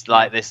 He is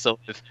like this sort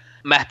of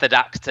method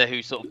actor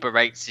who sort of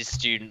berates his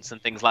students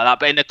and things like that,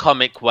 but in a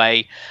comic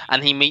way.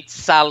 And he meets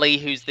Sally,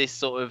 who's this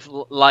sort of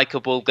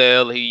likable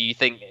girl who you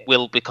think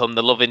will become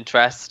the love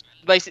interest.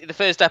 Basically, the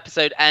first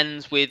episode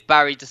ends with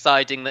Barry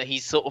deciding that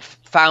he's sort of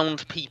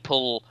found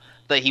people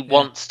that he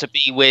wants to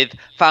be with,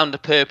 found a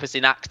purpose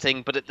in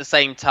acting, but at the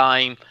same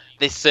time,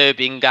 this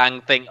Serbian gang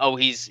think,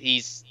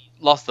 he's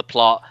lost the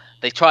plot.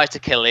 They try to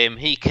kill him.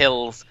 He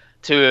kills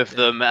two of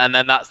them, and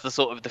then that's the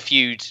sort of the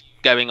feud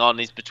going on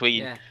is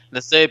between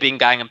the Serbian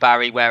gang and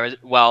Barry,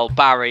 while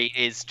Barry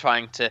is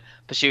trying to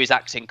pursue his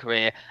acting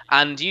career.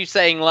 And you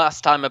saying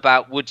last time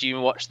about would you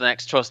watch The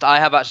Next Trust, I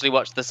have actually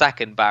watched the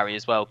second Barry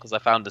as well, because I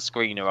found a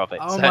screener of it.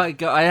 Oh my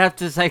god, I have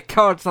to say,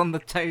 cards on the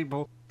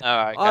table. All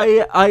right,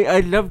 okay. I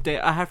loved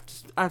it. I have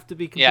to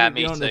be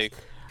completely honest. Too.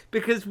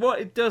 Because what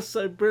it does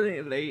so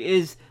brilliantly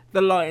is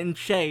the light and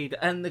shade,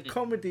 and the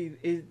comedy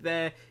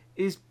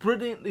is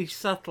brilliantly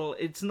subtle.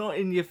 It's not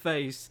in your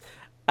face.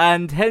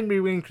 And Henry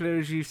Winkler,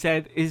 as you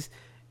said, is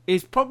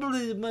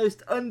probably the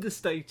most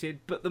understated,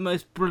 but the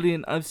most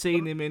brilliant I've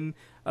seen him in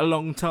a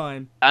long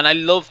time. And I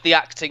love the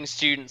acting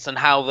students and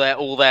how they're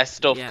all their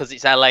stuff, because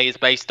it's LA is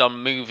based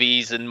on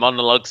movies and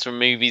monologues from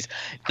movies.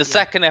 The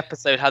second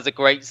episode has a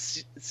great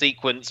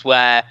sequence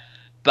where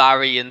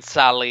Barry and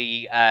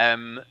Sally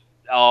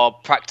are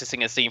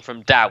practicing a scene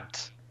from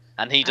Doubt,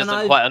 and he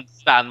doesn't quite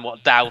understand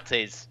what doubt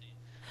is.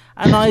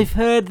 And I've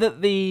heard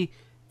that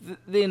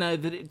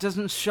that it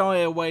doesn't shy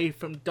away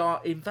from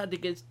dark. In fact,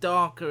 it gets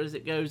darker as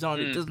it goes on.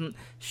 It doesn't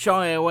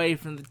shy away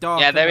from the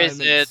dark. Yeah, there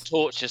is a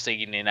torture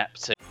scene in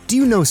episode. Do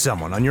you know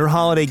someone on your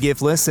holiday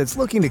gift list that's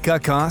looking to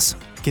cut costs?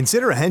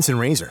 Consider a Henson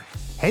razor.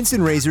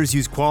 Henson razors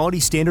use quality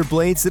standard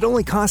blades that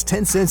only cost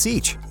 10 cents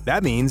each.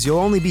 That means you'll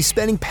only be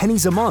spending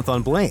pennies a month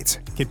on blades.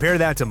 Compare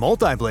that to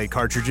multi-blade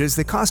cartridges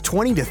that cost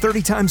 20 to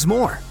 30 times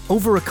more.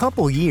 Over a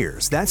couple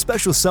years, that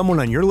special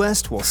someone on your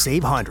list will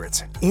save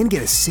hundreds and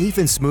get a safe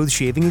and smooth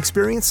shaving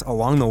experience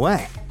along the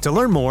way. To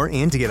learn more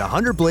and to get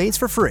 100 blades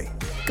for free,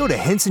 go to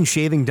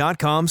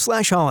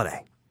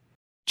hensonshaving.com/holiday.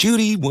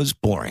 Judy was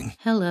boring.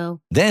 Hello.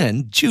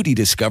 Then Judy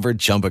discovered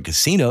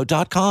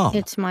ChumbaCasino.com.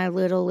 It's my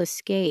little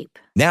escape.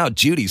 Now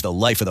Judy's the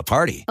life of the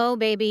party. Oh,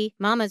 baby,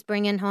 mama's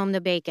bringing home the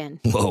bacon.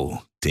 Whoa,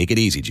 take it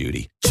easy,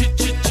 Judy.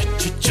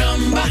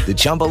 The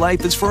Chumba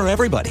life is for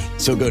everybody.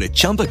 So go to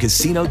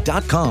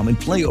ChumbaCasino.com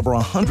and play over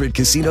 100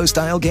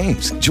 casino-style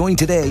games. Join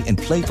today and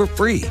play for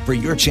free for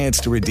your chance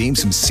to redeem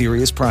some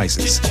serious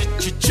prizes.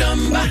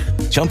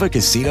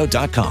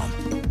 ChumbaCasino.com.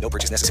 No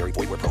purchase necessary.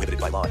 Void where prohibited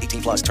by law.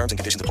 18 plus terms and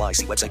conditions apply.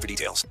 See website for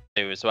details.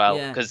 As well,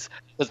 because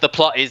the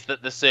plot is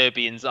that the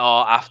Serbians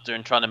are after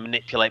and trying to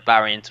manipulate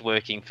Barry into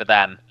working for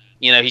them.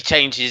 You know, he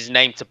changes his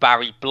name to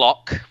Barry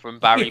Block from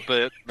Barry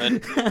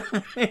Berkman.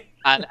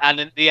 And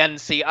in the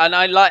end, and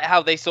I like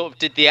how they sort of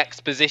did the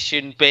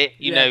exposition bit,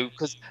 you know,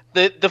 because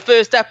the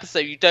first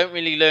episode, you don't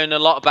really learn a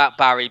lot about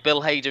Barry.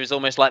 Bill Hader is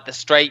almost like the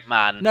straight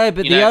man. No,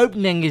 but the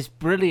opening is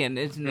brilliant,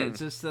 isn't it?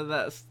 Just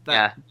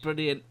that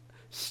brilliant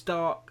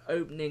stark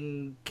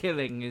opening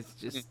killing is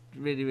just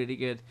really, really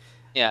good.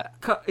 Yeah.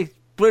 It's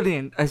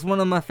brilliant. It's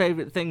one of my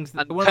favourite things.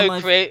 And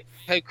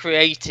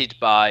co-created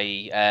by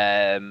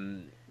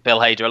Bill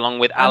Hader, along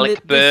with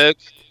Alec Berg,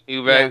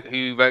 who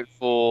wrote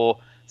for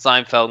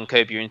Seinfeld and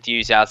Curb Your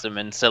Enthusiasm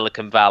and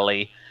Silicon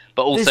Valley,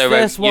 but also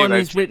this first one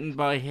is written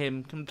by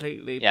him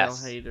completely.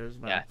 Yes. Bill Hader as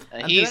well, yeah.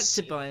 and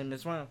directed by him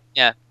as well.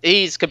 Yeah,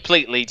 he's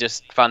completely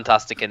just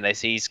fantastic in this.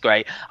 He's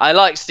great. I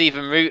like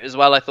Stephen Root as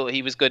well. I thought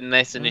he was good in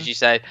this, and as you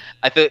said,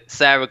 I thought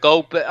Sarah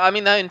Goldberg. I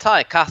mean, the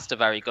entire cast are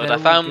very good. I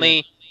found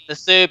the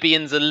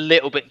Serbians a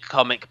little bit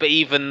comic, but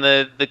even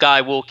the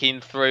guy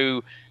walking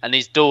through and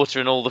his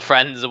daughter and all the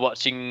friends are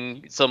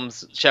watching some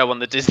show on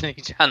the Disney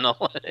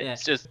Channel.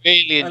 It's just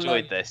really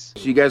enjoyed this.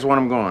 So you guys want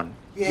them gone?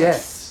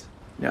 Yes.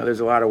 Now,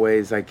 there's a lot of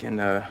ways I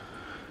can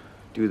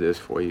do this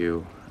for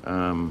you.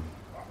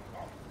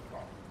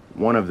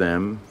 One of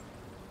them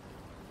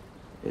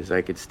is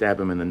I could stab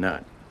him in the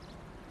nut.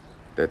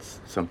 That's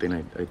something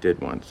I did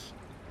once,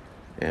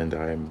 and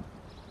I'm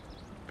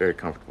very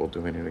comfortable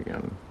doing it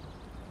again.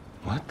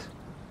 What?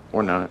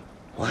 Or not.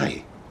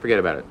 Why? Forget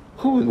about it.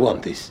 Who would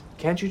want this?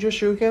 Can't you just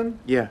shoot him?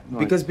 Yeah. No,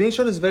 because being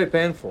shot is very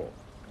painful.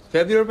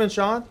 Have you ever been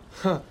shot?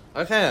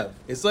 I have.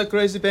 It's like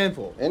crazy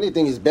painful.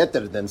 Anything is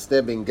better than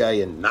stabbing guy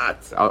in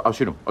nuts. I'll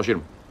shoot him. I'll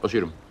shoot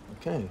him.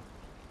 Okay.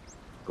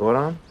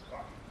 Goran,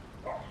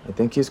 I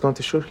think he's going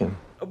to shoot him.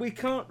 We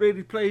can't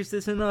really praise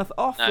this enough.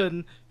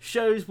 Often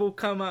shows will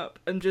come up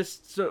and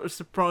just sort of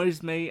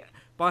surprise me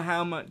by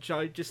how much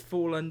I just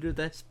fall under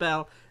their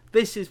spell.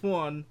 This is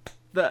one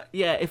that,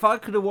 if I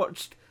could have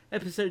watched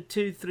episode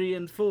 2, 3,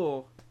 and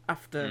 4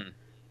 after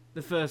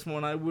the first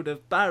one, I would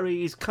have.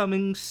 Barry is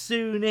coming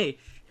soonish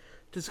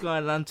to Sky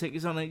Atlantic.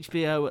 It's on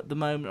HBO at the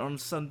moment on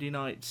Sunday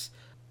nights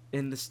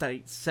in the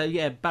States. So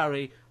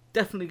Barry,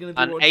 definitely going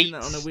to be watching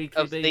that on a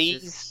weekly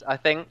basis. These, I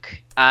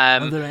think.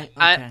 And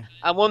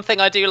one thing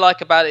I do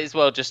like about it as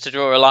well, just to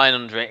draw a line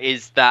under it,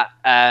 is that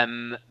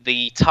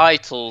the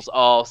titles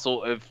are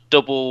sort of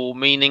double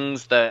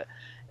meanings. That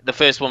the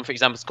first one, for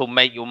example, is called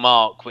Make Your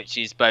Mark, which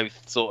is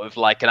both sort of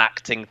like an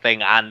acting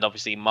thing and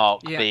obviously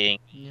Mark being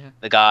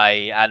the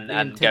guy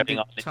and going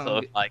on it's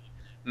sort of like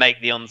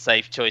make the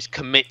unsafe choice,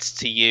 commit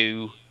to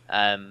you.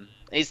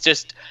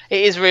 It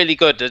is really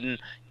good. And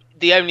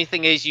the only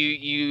thing is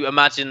you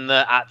imagine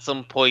that at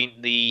some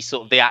point the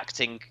sort of the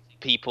acting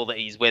people that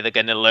he's with are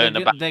going to learn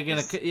about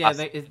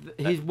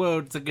his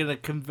worlds are going to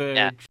converge.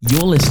 Yeah.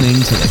 You're listening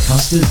to the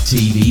Custard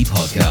TV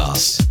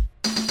Podcast,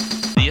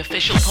 the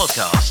official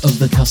podcast of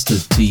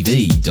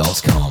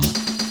thecustardtv.com.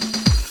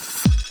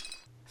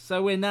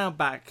 So we're now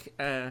back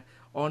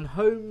on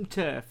home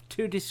turf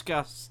to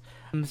discuss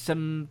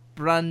some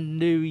brand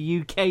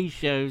new UK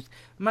shows.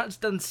 Matt's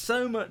done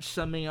so much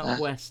summing up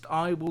West.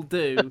 I will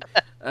do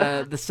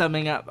the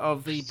summing up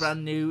of the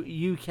brand new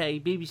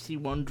UK BBC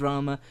One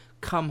drama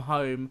Come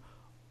Home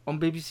on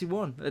BBC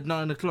One at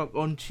 9 o'clock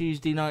on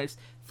Tuesday nights.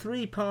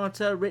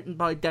 3-parter written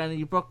by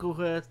Danny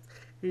Brocklehurst,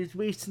 whose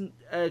recent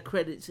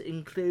credits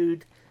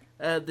include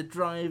The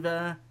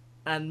Driver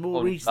and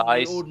more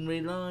recently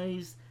Ordinary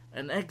Lies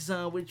and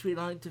Exile, which we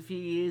liked a few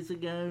years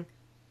ago.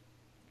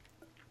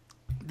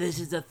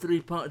 This is a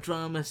 3-part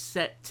drama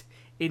set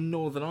in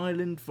Northern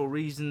Ireland for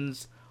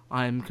reasons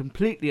I am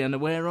completely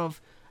unaware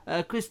of.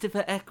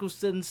 Christopher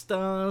Eccleston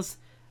stars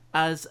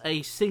as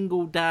a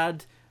single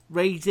dad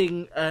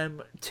raising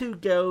 2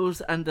 girls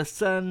and a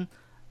son.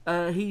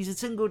 He's a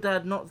single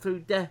dad not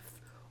through death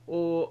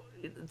or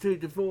through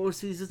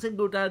divorce. He's a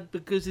single dad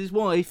because his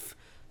wife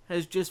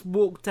has just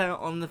walked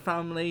out on the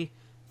family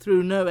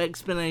through no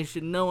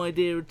explanation, no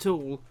idea at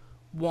all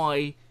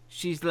why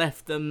she's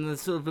left them.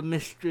 There's sort of a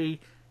mystery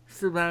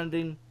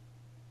surrounding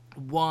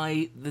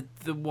why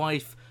the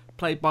wife,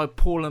 played by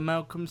Paula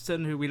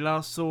Malcolmson, who we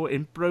last saw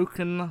in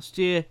Broken last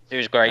year, she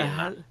was great,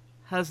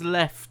 has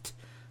left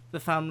the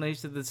family.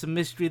 So there's a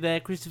mystery there.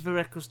 Christopher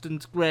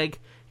Eccleston's Greg,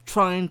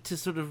 trying to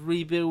sort of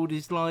rebuild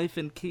his life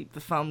and keep the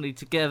family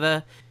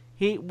together.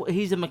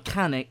 He's a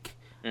mechanic,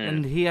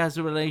 and he has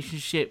a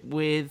relationship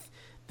with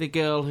the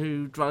girl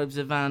who drives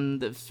a van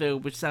that's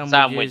filled with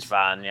sandwiches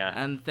van,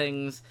 and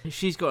things.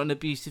 She's got an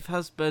abusive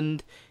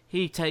husband.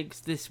 he takes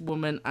this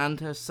woman and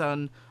her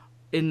son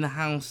in the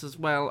house as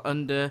well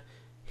under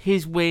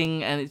his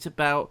wing, and it's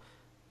about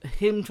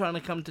him trying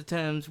to come to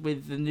terms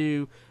with the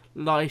new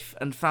life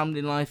and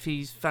family life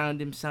he's found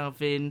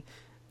himself in,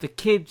 the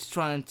kids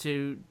trying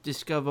to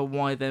discover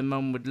why their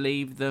mum would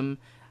leave them,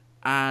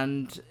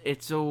 and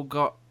it's all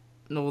got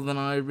Northern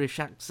Irish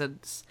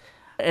accents,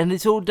 and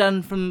it's all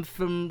done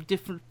from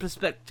different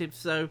perspectives.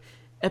 So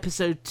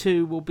episode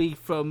 2 will be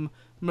from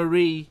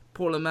Marie,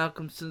 Paula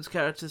Malcolmson's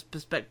character's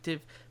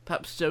perspective,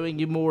 perhaps showing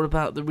you more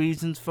about the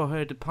reasons for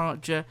her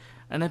departure,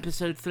 and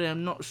episode 3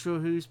 I'm not sure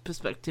whose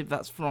perspective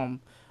that's from,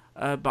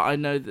 but I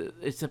know that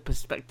it's a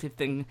perspective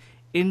thing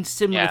in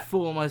similar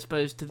form, I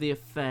suppose, to The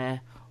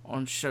Affair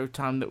on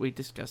Showtime that we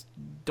discussed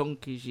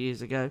donkeys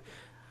years ago.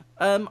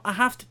 I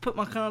have to put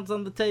my cards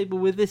on the table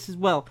with this as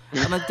well,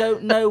 and I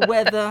don't know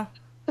whether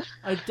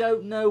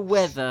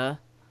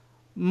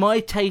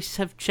my tastes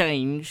have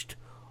changed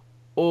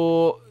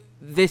or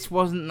this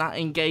wasn't that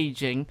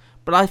engaging,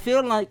 but I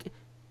feel like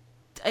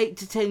 8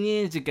 to 10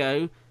 years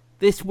ago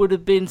this would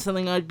have been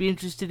something I'd be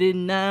interested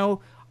in. Now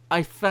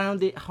I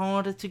found it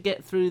harder to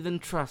get through than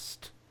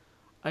Trust.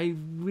 I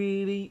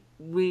really,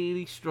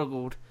 really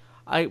struggled.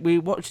 I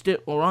watched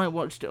it on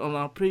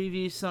our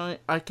preview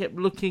site. I kept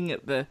looking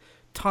at the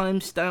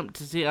timestamp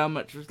to see how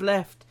much was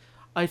left.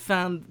 I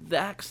found the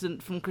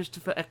accent from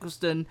Christopher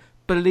Eccleston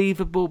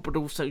believable but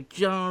also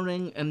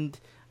jarring and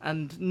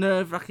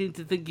nerve-wracking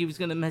to think he was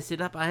going to mess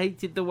it up. I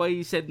hated the way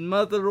he said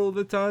mother all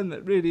the time.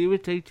 That really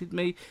irritated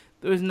me.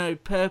 There was no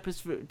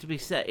purpose for it to be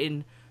set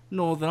in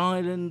Northern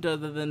Ireland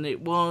other than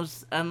it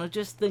was, and I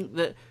just think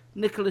that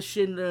Nicholas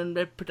Schindler and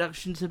Red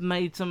Productions have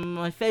made some of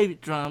my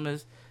favourite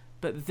dramas,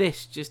 but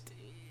this just...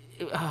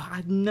 I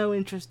had no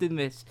interest in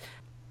this.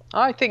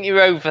 I think you're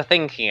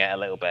overthinking it a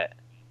little bit.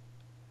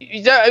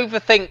 You don't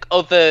overthink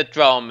other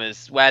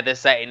dramas where they're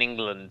set in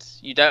England.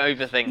 You don't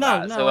overthink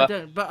that. No, I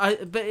don't. But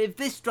if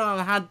this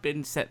drama had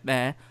been set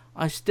there,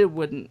 I still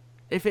wouldn't.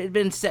 If it had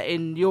been set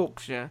in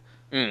Yorkshire,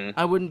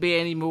 I wouldn't be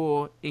any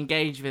more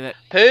engaged with it.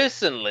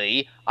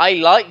 Personally, I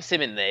liked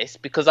him in this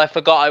because I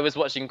forgot I was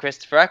watching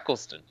Christopher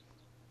Eccleston.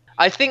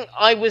 I think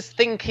I was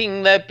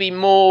thinking there'd be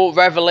more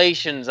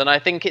revelations, and I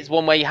think it's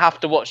one where you have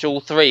to watch all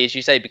three, as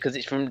you say, because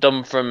it's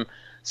done from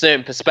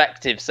certain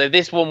perspectives. So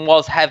this one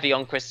was heavy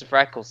on Christopher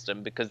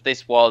Eccleston because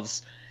this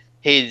was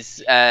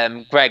his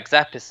Greg's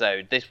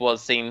episode. This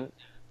was seen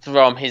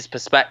from his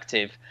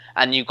perspective,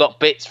 and you got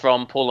bits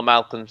from Paula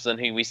Malcolmson,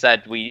 who we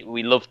said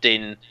we loved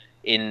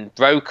in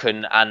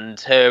Broken, and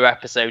her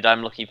episode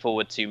I'm looking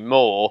forward to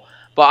more.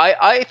 But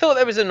I thought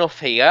there was enough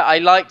here. I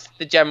liked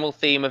the general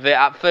theme of it.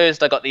 At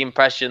first I got the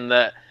impression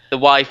that the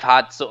wife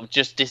had sort of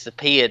just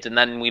disappeared, and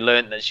then we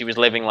learnt that she was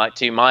living like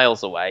 2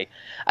 miles away.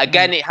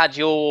 Again, it had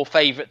your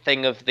favourite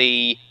thing of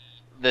the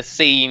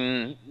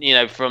scene, you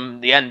know, from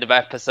the end of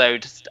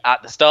episode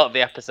at the start of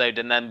the episode,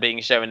 and then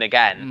being shown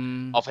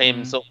again of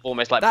him sort of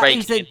almost like breaking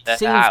into the house.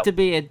 That seems to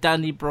be a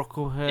Danny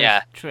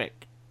Brocklehurst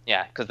trick.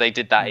 Yeah, because they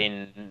did that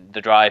in The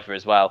Driver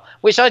as well,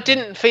 which I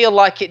didn't feel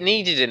like it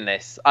needed in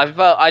this.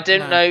 I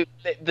don't know,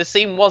 the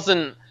scene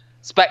wasn't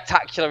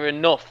spectacular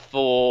enough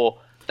for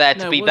there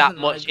to be that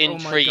much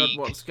intrigue. Oh my God,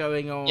 what's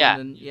going on?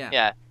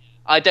 Yeah.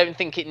 I don't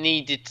think it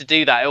needed to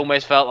do that. It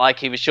almost felt like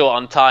he was short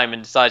on time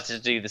and decided to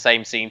do the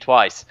same scene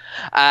twice.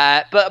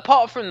 But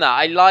apart from that,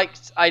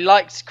 I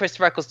liked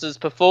Christopher Eccleston's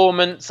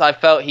performance. I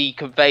felt he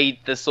conveyed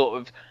the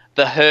sort of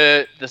the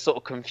hurt, the sort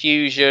of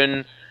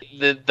confusion,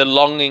 the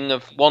longing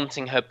of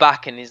wanting her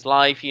back in his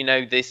life. You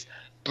know, this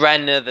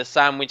Brenna, the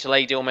sandwich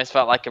lady, almost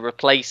felt like a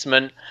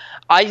replacement.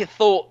 I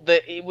thought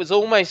that it was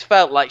almost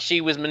felt like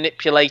she was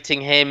manipulating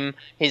him,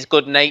 his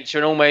good nature,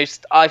 and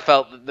almost I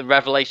felt that the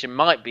revelation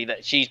might be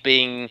that she's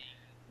being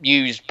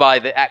used by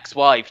the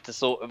ex-wife to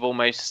sort of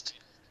almost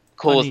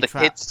cause the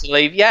kids to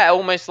leave. Yeah,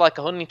 almost like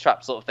a honey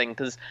trap sort of thing,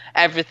 because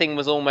everything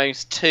was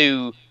almost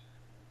too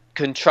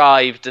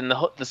contrived, and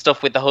the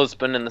stuff with the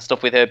husband and the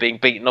stuff with her being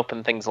beaten up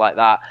and things like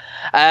that.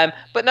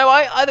 But no,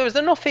 I there was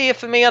enough here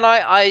for me, and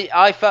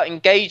I felt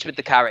engaged with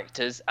the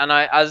characters, and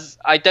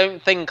I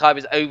don't think I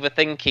was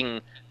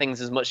overthinking things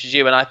as much as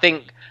you, and I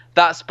think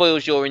that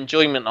spoils your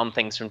enjoyment on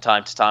things from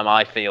time to time.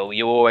 I feel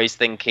you're always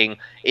thinking,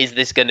 is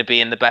this going to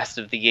be in the best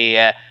of the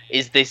year?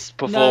 Is this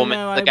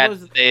performance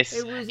against this?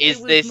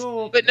 Is this?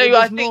 But no,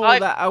 I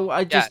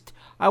think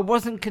I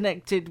wasn't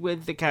connected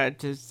with the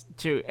characters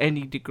to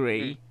any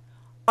degree.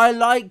 I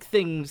like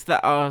things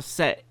that are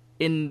set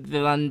in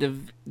the land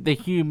of the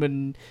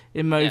human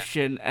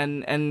emotion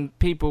and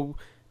people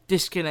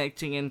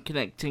disconnecting and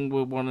connecting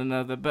with one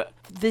another, but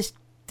this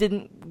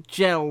didn't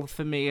gel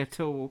for me at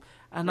all.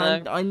 And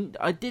no.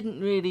 I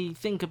didn't really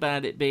think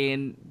about it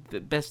being the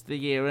best of the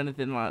year or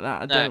anything like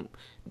that. I don't,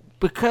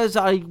 because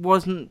I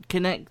wasn't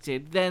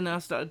connected. Then I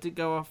started to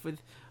go off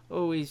with,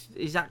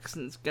 his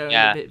accent's going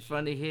a bit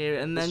funny here,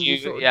 and then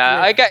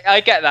I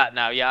get that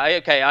now. Yeah,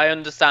 I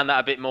understand that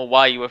a bit more.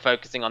 Why you were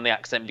focusing on the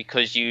accent,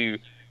 because you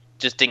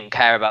just didn't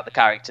care about the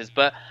characters.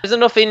 But there's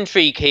enough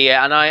intrigue here,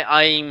 and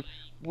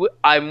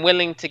I'm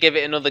willing to give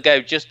it another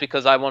go just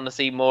because I want to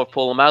see more of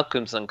Paula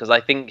Malcolmson, because I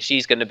think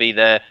she's going to be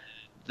the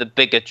the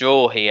bigger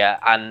draw here,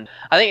 and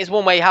I think it's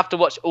one where you have to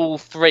watch all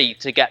three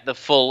to get the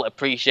full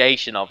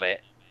appreciation of it.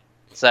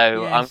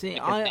 So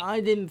yeah, I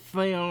didn't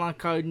feel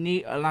like I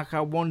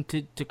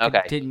wanted to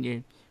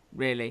continue,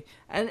 really,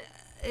 and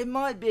it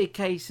might be a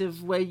case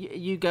of where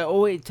you go,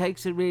 oh, it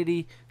takes a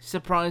really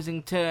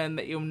surprising turn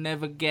that you'll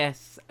never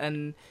guess,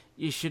 and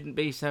you shouldn't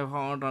be so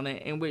hard on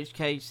it. In which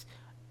case,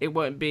 it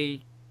won't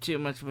be too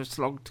much of a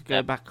slog to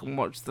go back and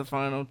watch the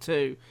final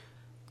two.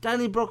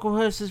 Danny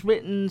Brocklehurst has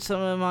written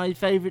some of my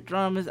favourite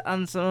dramas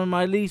and some of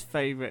my least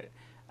favourite,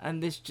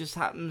 and this just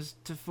happens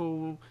to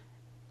fall,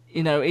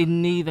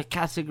 in neither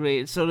category.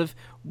 It's sort of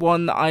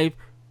one that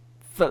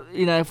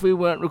if we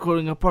weren't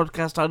recording a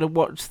podcast, I'd have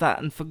watched that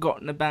and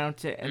forgotten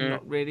about it and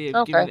not really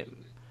have given it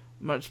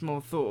much more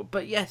thought.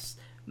 But yes,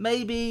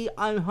 maybe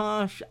I'm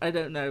harsh, I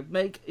don't know.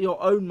 Make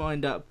your own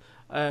mind up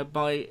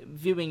by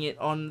viewing it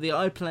on the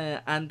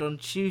iPlayer and on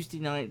Tuesday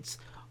nights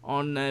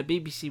on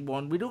BBC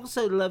One. We'd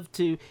also love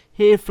to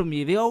hear from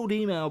you. The old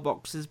email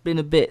box has been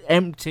a bit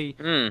empty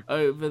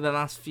over the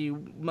last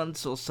few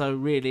months or so,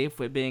 really, if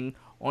we're being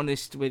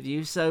honest with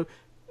you. So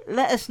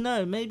let us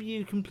know. Maybe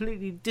you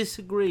completely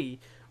disagree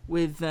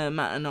with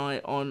Matt and I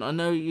on... I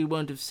know you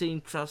won't have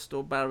seen Trust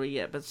or Barry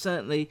yet, but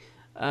certainly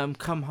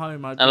Come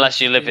Home.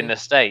 Unless you live in the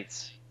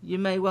States. You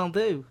may well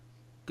do.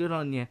 Good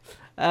on you.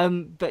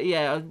 But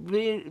yeah, I'm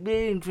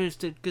really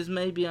interested, because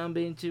maybe I'm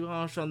being too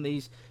harsh on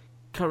these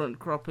current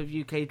crop of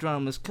UK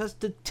dramas.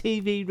 Custard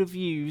TV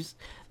Reviews,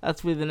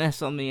 that's with an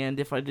S on the end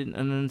if I didn't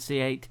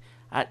enunciate,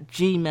 at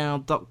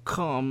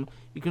gmail.com.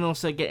 You can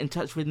also get in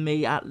touch with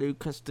me at Luke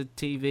Custard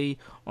TV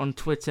on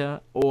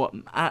Twitter, or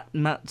at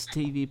Matt's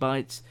TV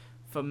Bites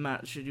for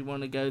Matt, should you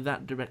want to go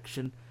that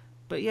direction.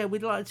 But yeah,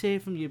 we'd like to hear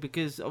from you,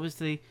 because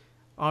obviously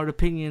our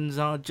opinions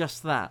are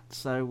just that,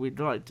 so we'd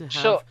like to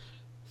have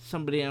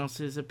somebody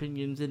else's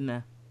opinions in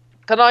there.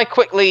 Can I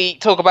quickly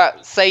talk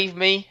about Save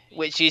Me,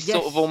 which is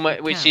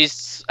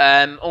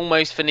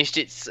almost finished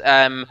its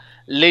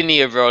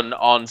linear run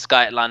on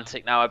Sky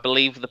Atlantic now? I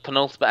believe the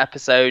penultimate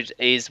episode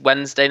is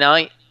Wednesday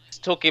night.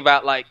 Talking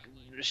about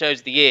shows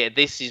of the year,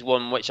 this is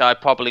one which I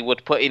probably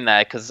would put in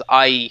there, because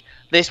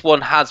this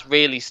one has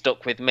really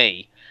stuck with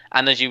me.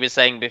 And as you were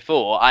saying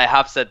before, I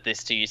have said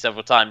this to you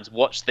several times.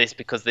 Watch this,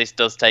 because this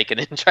does take an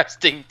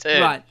interesting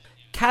turn. Right.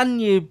 Can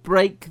you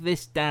break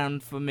this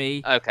down for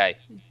me? Okay.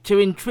 To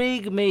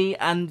intrigue me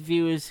and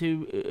viewers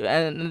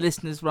and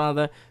listeners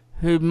rather,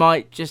 who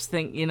might just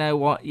think, you know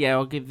what, yeah,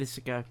 I'll give this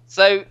a go.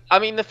 So, I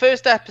mean, the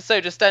first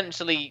episode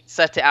essentially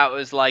set it out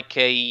as like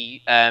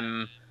a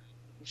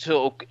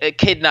sort of a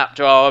kidnap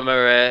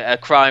drama, a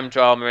crime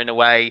drama in a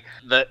way.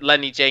 That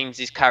Lenny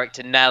James's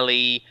character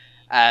Nellie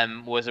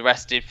was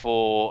arrested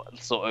for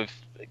sort of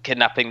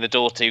kidnapping the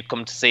daughter who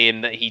come to see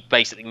him that he'd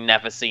basically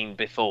never seen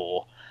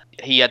before.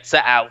 He had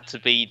set out to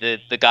be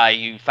the guy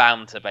who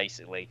found her,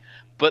 basically.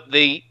 But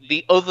the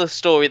other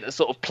story that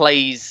sort of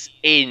plays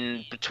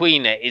in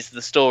between it is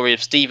the story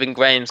of Stephen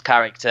Graham's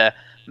character,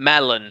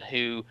 Mellon,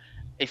 who,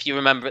 if you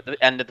remember at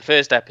the end of the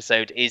first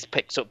episode, is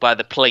picked up by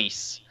the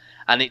police.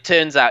 And it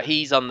turns out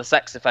he's on the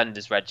sex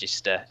offenders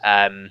register,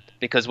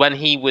 because when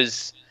he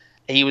was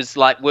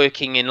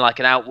working in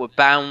an Outward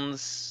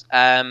Bounds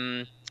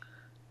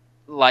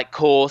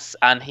course,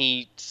 and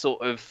he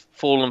sort of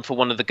fallen for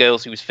one of the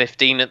girls who was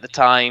 15 at the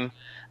time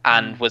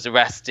and was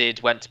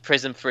arrested, went to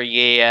prison for a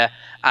year,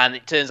 and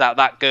it turns out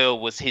that girl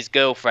was his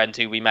girlfriend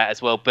who we met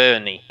as well,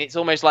 Bernie. It's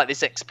almost like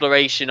this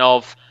exploration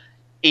of,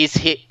 is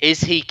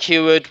he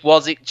cured?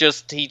 Was it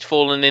just he'd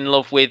fallen in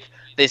love with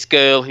this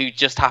girl who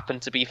just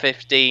happened to be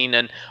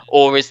 15,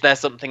 or is there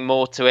something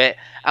more to it?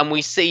 And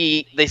we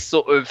see this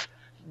sort of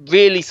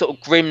really sort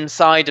of grim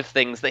side of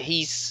things, that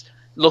he's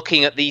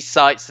looking at these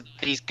sites,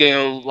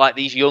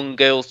 these young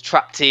girls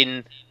trapped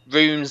in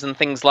rooms and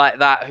things like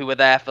that, who are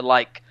there for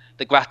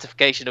the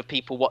gratification of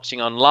people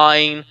watching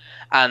online.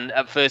 And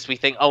at first we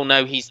think, oh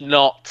no, he's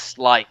not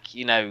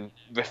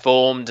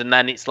reformed, and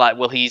then it's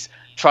well, he's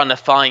trying to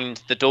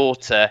find the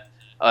daughter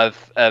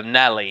of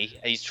Nellie.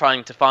 He's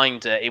trying to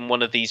find her in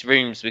one of these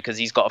rooms because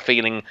he's got a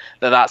feeling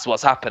that that's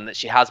what's happened, that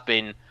she has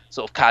been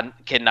sort of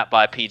kidnapped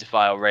by a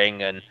paedophile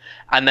ring, and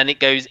then it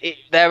goes.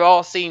 There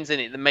are scenes in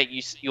it that make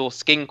your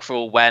skin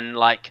crawl when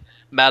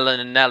Mellon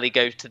and Nellie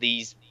go to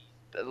these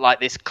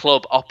this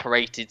club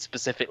operated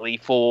specifically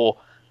for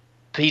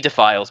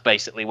paedophiles,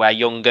 basically, where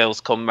young girls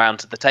come round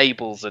to the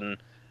tables, and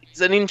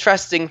it's an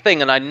interesting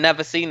thing. And I'd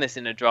never seen this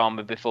in a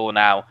drama before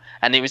now,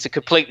 and it was a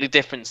completely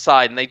different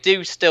side. And they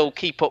do still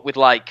keep up with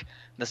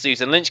the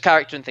Susan Lynch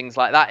character and things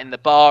like that in the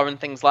bar and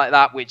things like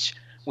that, which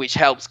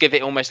helps give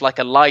it almost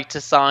a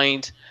lighter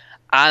side.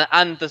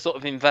 And the sort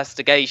of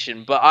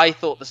investigation, but I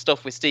thought the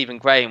stuff with Stephen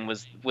Graham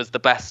was the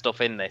best stuff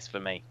in this for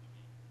me.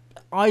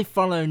 I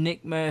follow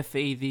Nick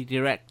Murphy, the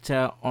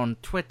director, on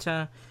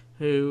Twitter,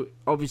 who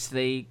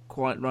obviously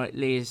quite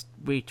rightly is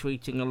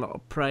retweeting a lot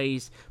of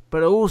praise,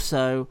 but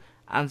also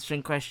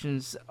answering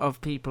questions of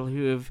people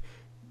who have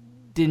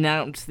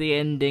denounced the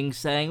ending,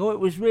 saying, oh, it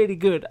was really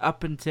good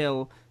up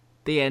until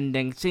the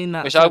ending. Seen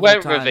that, which I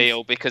won't times.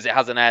 reveal because it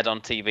hasn't aired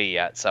on TV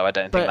yet, so I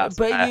don't think that's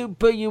fair.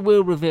 But you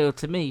will reveal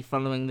to me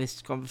following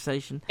this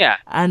conversation. Yeah.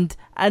 And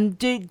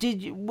did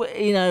you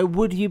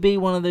would you be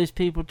one of those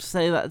people to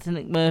say that to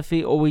Nick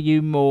Murphy, or were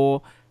you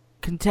more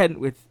content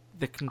with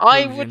the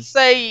conclusion? I would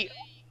say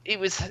it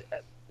was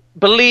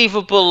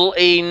believable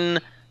in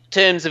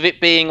terms of it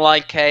being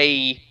like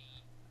a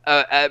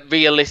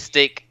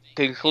realistic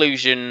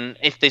conclusion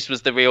if this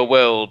was the real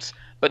world,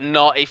 but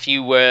not if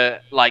you were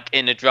like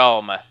in a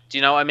drama. Do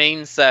you know what I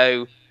mean?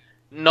 So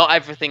not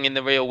everything in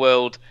the real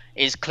world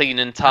is clean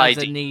and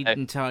tidy. Neat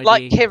and tidy.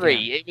 Like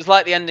Kiri, it was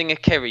like the ending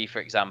of Kiri, for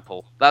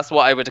example. That's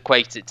what I would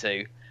equate it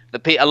to.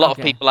 A lot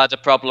of people had a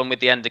problem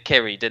with the end of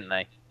Kiri, didn't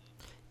they?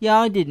 Yeah,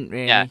 I didn't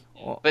really. Yeah.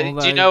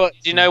 But do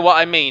you know what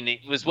I mean?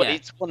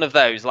 It's one of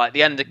those, like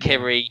the end of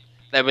Kiri.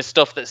 There was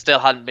stuff that still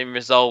hadn't been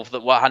resolved,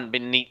 that hadn't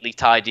been neatly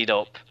tidied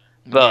up.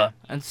 But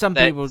and some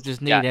people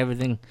just need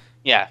everything.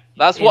 Yeah,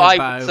 that's what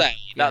I would say.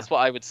 That's what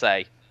I would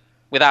say.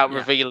 Without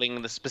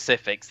revealing the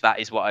specifics, that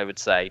is what I would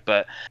say.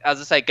 But as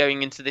I say,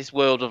 going into this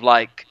world of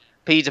like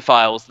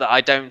paedophiles that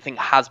I don't think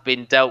has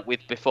been dealt with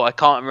before. I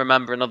can't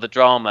remember another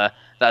drama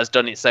that has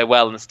done it so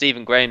well, and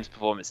Stephen Graham's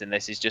performance in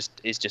this is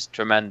just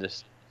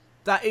tremendous.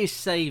 That is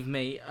Save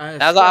Me.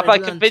 Have I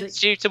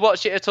convinced you to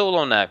watch it at all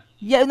or no?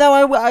 Yeah,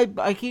 no,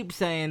 I keep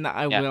saying that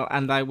I will,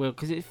 and I will,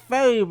 because it's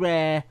very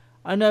rare.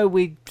 I know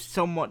we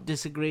somewhat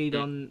disagreed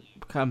on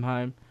Come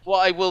Home. What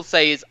I will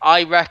say is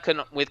I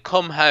reckon with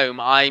Come Home,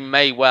 I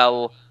may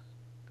well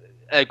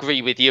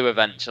agree with you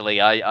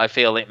eventually. I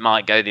feel it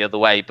might go the other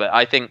way, but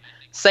I think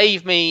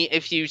Save Me,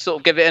 if you sort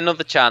of give it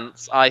another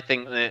chance, I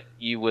think that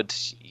you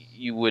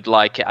would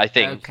like it, I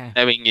think,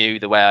 knowing you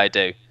the way I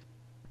do.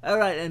 All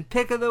right, then,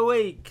 pick of the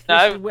week.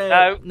 No, what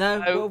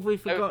have we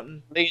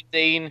forgotten? Lee and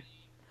Dean.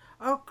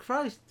 Oh,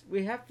 Christ,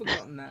 we have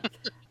forgotten that.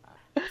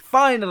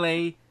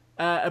 Finally,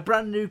 a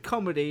brand new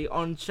comedy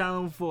on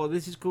Channel 4.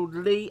 This is called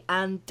Lee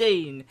and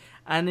Dean.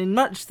 And in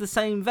much the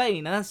same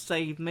vein as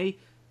Save Me,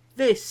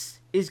 this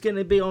is going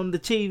to be on the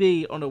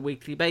TV on a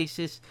weekly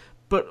basis,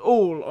 but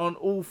on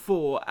all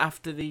four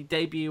after the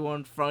debut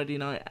on Friday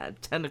night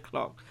at 10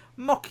 o'clock.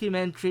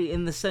 Mockumentary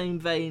in the same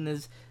vein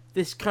as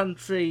This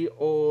Country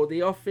or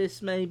The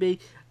Office, maybe,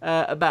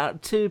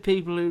 about two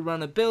people who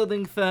run a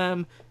building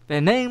firm. Their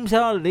names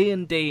are Lee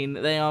and Dean.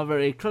 They are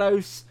very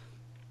close.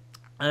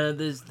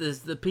 There's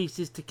the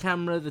pieces to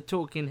camera, the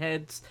talking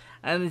heads,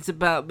 and it's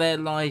about their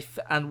life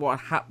and what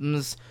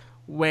happens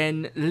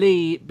when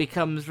Lee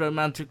becomes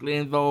romantically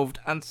involved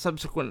and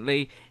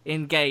subsequently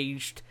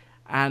engaged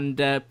and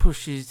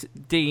pushes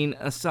Dean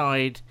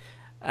aside.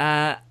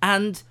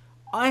 And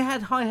I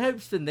had high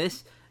hopes for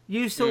this.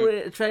 You saw it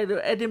at a trailer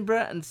at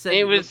Edinburgh and said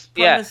it was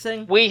promising.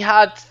 Yeah. We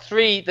had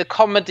the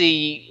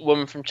comedy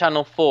one from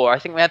Channel 4. I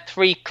think we had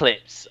 3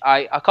 clips.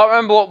 I can't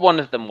remember what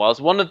one of them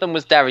was. One of them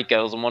was Derry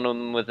Girls and one of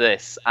them was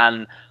this.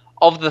 And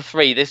of the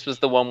 3, this was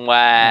the one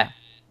where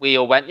we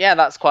all went, yeah,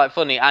 that's quite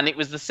funny. And it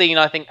was the scene,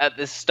 I think, at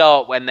the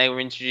start when they were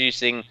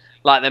introducing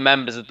like the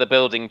members of the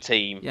building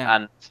team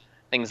and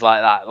things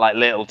like that, like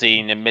Little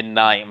Dean and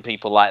Midnight and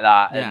people like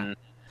that. Yeah. And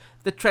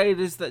the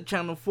trailers that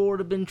Channel 4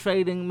 had been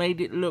trading made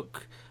it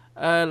look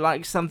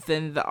like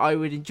something that I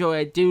would enjoy.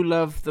 I do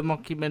love the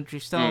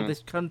mockumentary style of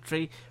This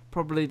Country,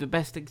 probably the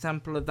best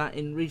example of that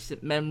in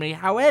recent memory.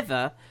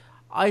 However,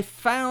 I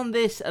found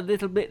this a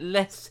little bit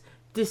less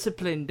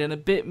disciplined and a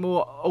bit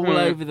more all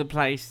over the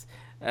place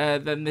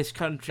than This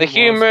Country. The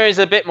humour is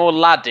a bit more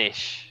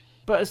laddish.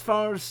 But as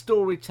far as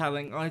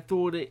storytelling, I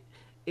thought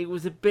it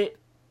was a bit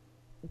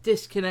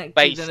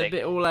disconnected and a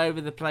bit all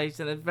over the place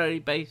and a very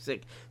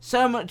basic.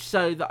 So much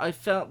so that I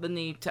felt the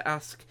need to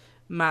ask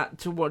Matt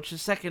to watch the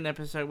second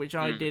episode, which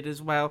I did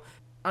as well.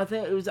 I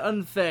think it was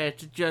unfair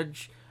to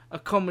judge a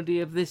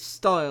comedy of this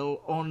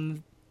style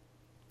on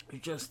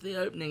just the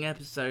opening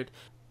episode,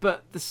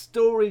 but the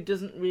story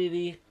doesn't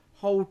really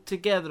hold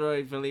together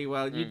overly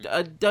well.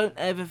 I don't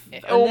ever.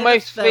 It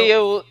almost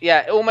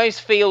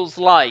feels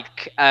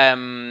like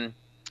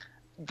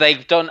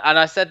they've done, and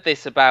I said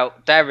this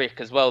about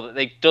Derek as well, that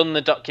they've done the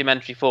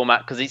documentary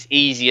format because it's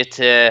easier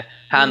to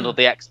handle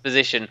the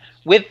exposition.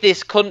 With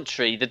This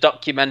Country, the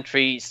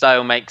documentary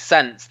style makes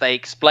sense. They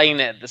explain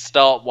it at the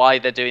start why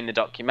they're doing the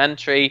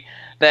documentary.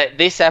 That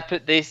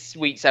this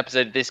week's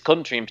episode of This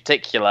Country in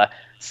particular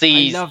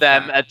sees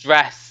them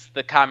address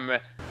the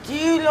camera. Do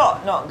you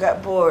not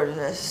get bored of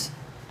this?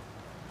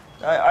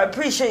 I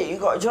appreciate you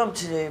got a job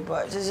to do,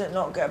 but does it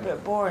not get a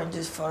bit boring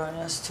just following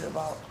us to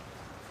about...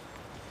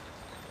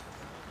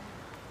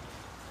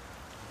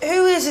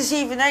 Who is this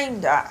even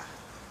aimed at?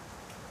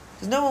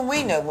 Because no one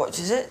we know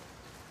watches it.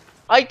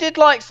 I did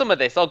like some of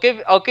this. I'll give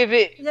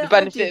it the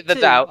benefit of the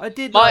doubt.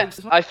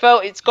 I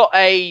felt it's got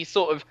a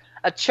sort of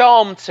a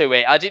charm to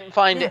it. I didn't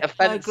find it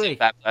offensive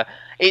ever.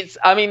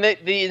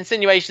 The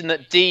insinuation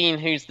that Dean,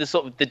 who's the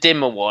sort of the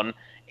dimmer one,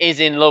 is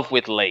in love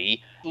with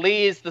Lee.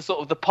 Lee is the sort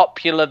of the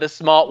popular, the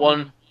smart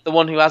one, the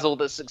one who has all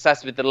the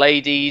success with the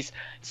ladies.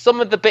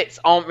 Some of the bits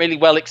aren't really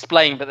well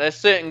explained, but there's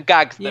certain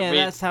gags that really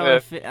that's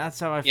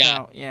how I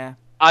felt. Yeah.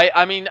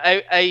 I mean,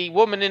 a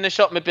woman in a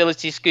shop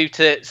mobility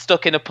scooter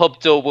stuck in a pub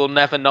door will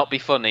never not be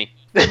funny.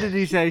 What did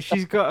he say?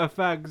 She's got her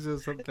fags or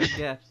something,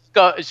 yeah.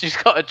 She's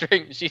got a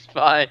drink, she's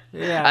fine.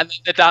 Yeah. And then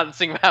they're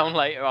dancing around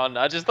later on.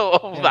 I just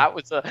thought,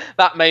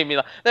 that made me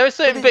laugh. There are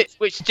certain bits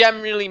which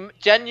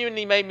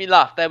genuinely made me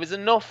laugh. There was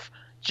enough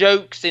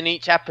jokes in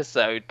each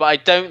episode, but I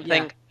don't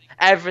think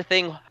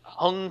everything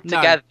hung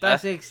together.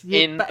 That's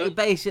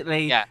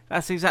basically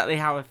that's exactly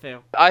how I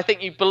feel. I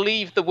think you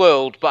believe the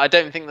world, but I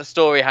don't think the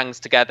story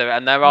hangs together,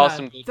 and there are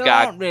some good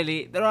gags.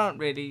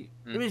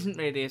 There isn't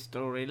really a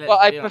story.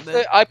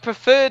 I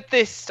preferred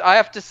this. I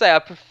have to say, I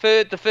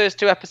preferred the first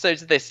 2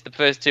 episodes of this to the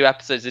first 2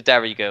 episodes of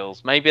Derry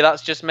Girls. Maybe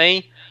that's just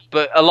me,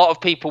 but a lot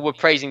of people were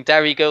praising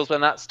Derry Girls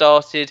when that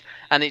started,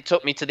 and it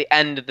took me to the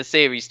end of the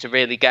series to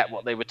really get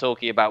what they were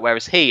talking about.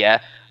 Whereas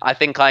here, I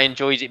think I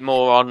enjoyed it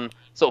more on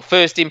sort of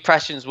first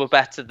impressions were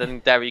better than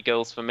Derry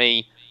Girls for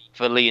me,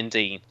 for Lee and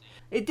Dean.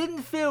 It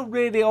didn't feel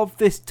really of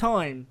this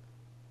time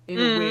in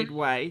a weird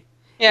way.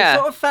 Yeah. It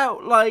sort of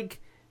felt like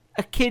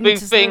akin to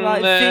something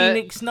like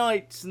Phoenix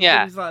Nights and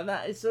things like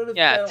that. It sort of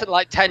felt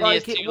like 10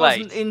 years like too it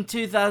late. wasn't in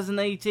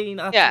 2018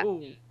 at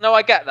all. No,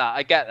 I get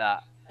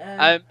that.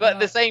 But at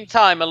the same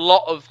time, a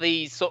lot of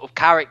these sort of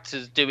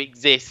characters do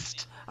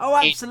exist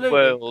in the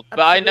world. But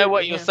I know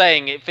what you're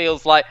saying. It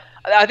feels like,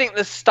 I think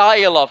the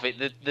style of it,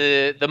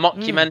 the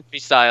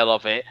mockumentary style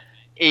of it,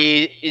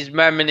 is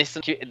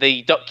reminiscent of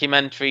the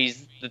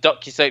documentaries, the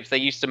docusoaps they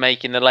used to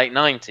make in the late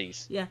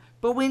 90s. Yeah,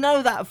 but we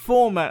know that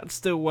format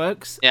still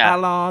works, a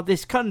la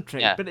This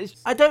Country. Yeah. But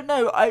I don't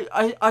know,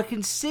 I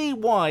can see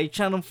why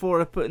Channel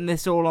 4 are putting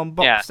this all on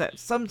box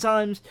sets.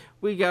 Sometimes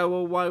we go,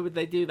 well, why would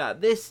they do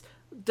that? This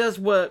does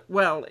work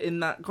well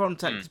in that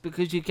context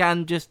because you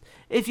can just,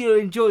 if you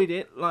enjoyed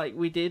it like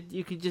we did,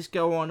 you could just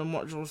go on and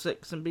watch all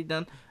 6 and be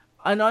done.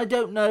 And I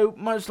don't know,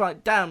 much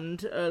like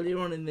Damned earlier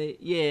on in the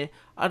year,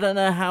 I don't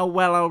know how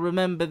well I'll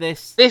remember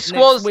this next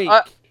week.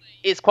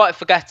 It's quite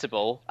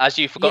forgettable, as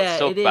you forgot to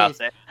talk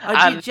about it.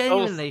 I did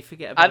genuinely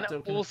forget about it.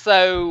 And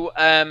also,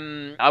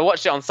 I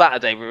watched it on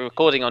Saturday. We're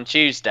recording on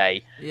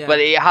Tuesday, but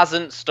it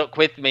hasn't stuck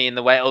with me in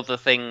the way other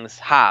things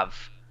have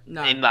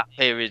in that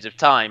period of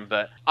time.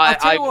 But I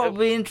tell you what will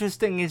be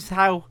interesting is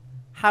how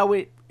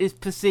it is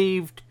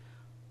perceived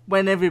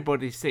when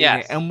everybody's seeing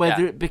it, and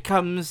whether it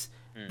becomes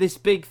this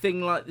big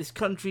thing like This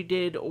Country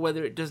did, or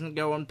whether it doesn't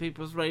go on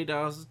people's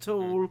radars at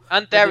all.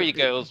 And Derry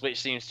Girls, which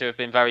seems to have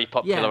been very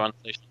popular on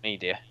social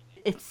media.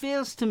 It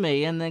feels to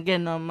me, and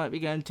again I might be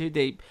going too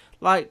deep,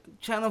 like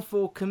Channel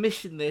 4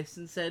 commissioned this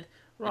and said,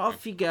 right,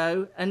 off you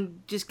go,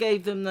 and just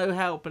gave them no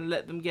help and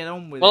let them get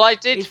on with it. Well, I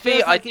did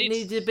feel like it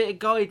needed a bit of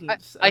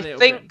guidance. I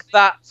think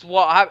that's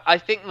what I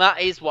think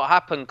that is what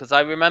happened, because I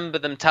remember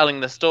them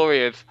telling the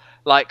story of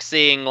like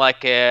seeing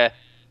like a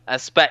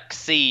spec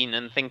scene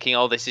and thinking,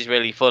 oh, this is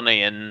really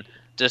funny, and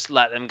just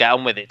let them get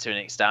on with it to an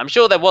extent. I'm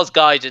sure there was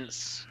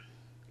guidance.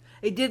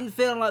 It didn't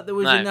feel like there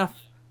was enough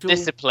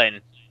discipline.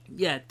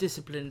 Yeah,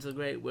 discipline's a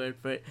great word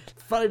for it.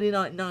 Friday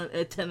night,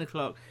 10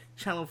 o'clock,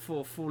 Channel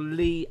 4 for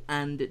Lee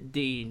and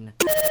Dean.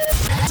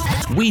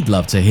 We'd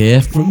love to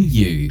hear from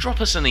you.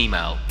 Drop us an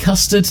email.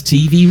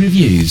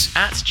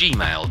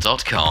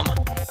 custardtvreviews@gmail.com.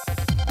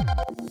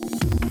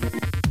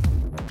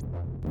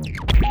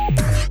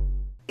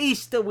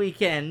 Easter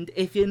weekend,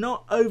 if you're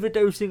not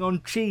overdosing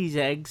on cheese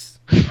eggs,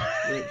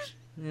 which,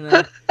 you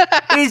know,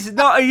 is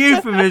not a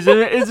euphemism,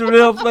 it is a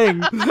real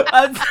thing.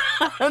 That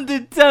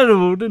sounded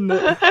terrible, didn't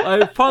it? I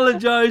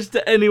apologise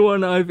to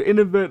anyone I've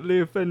inadvertently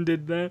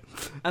offended there.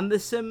 And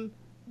there's some,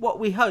 what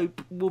we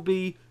hope will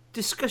be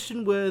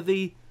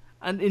discussion-worthy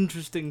and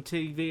interesting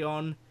TV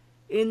on,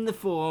 in the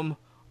form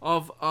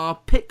of our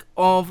pick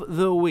of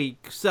the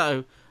week.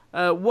 So,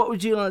 what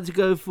would you like to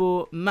go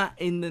for, Matt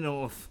in the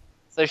North?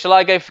 So shall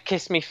I go for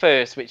Kiss Me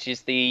First, which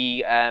is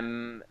the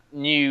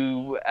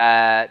new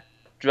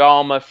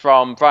drama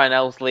from Brian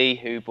Elsley,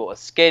 who brought us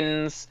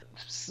Skins,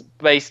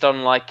 based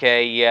on like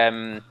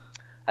a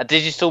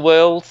digital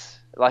world,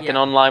 like an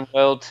online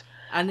world.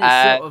 And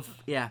it's sort of,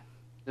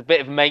 a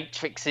bit of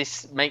Matrix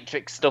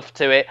stuff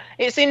to it.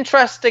 It's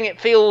interesting. It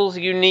feels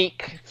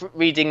unique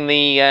reading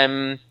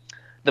the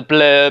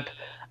blurb.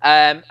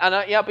 And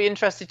I'll be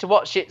interested to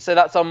watch it. So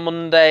that's on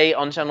Monday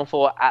on Channel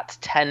 4 at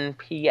 10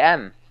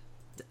 p.m.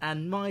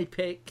 And my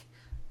pick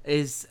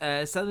is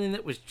something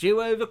that was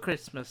due over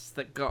Christmas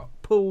that got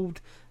pulled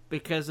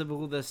because of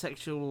all the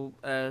sexual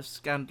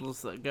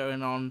scandals that are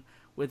going on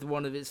with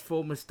one of its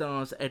former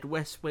stars, Ed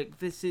Westwick.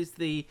 This is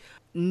the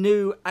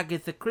new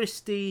Agatha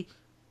Christie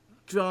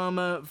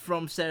drama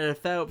from Sarah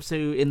Phelps,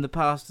 who in the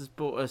past has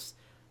brought us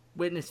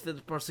Witness for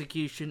the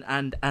Prosecution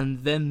and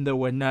Then There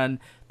Were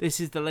None. This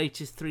is the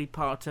latest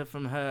 3-parter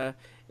from her.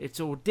 It's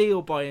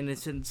Ordeal by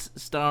Innocence,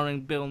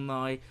 starring Bill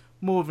Nye,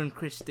 Morven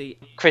Christie.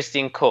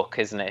 Christian Cook,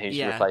 isn't it,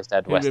 who replaced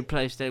Ed Westwick? Who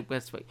replaced Ed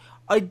Westwick.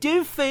 I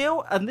do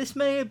feel, and this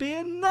may be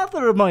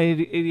another of my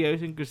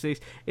idiosyncrasies,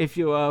 if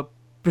you are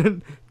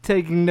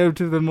taking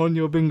note of them on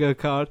your bingo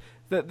card,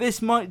 that this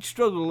might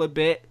struggle a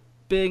bit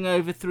being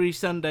over 3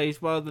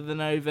 Sundays rather than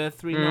over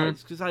 3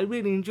 nights, because I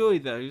really enjoy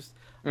those.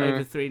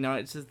 over 3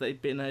 nights as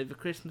they've been over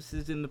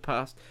Christmases in the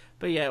past.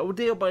 But yeah,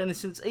 Ordeal by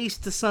Innocence,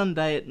 Easter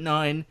Sunday at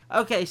 9.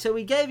 Okay, so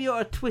we gave you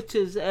our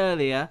Twitters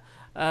earlier.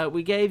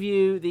 We gave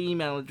you the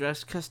email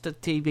address,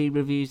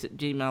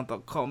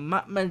 custardtvreviews@gmail.com.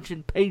 Matt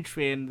mentioned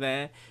Patreon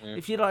there.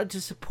 If you'd like to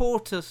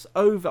support us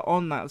over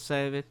on that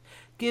service,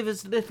 give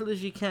as little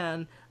as you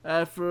can.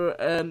 I was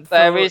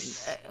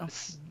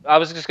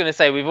just going to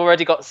say, we've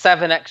already got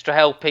 7 extra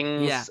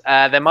helpings.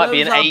 Yeah. There might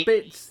be an 8.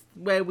 Bits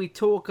where we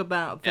talk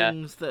about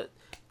things that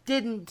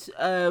didn't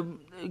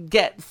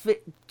get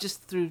fit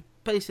just through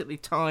basically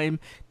time,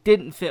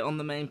 didn't fit on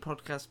the main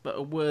podcast, but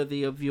are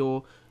worthy of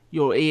your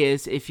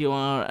ears if you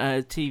are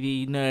a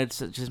TV nerd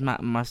such as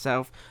Matt and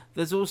myself.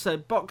 There's also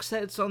box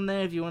sets on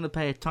there if you want to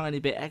pay a tiny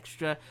bit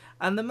extra.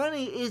 And the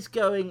money is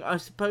going, I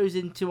suppose,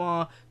 into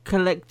our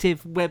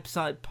collective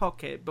website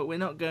pocket, but we're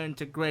not going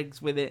to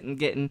Greg's with it and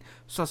getting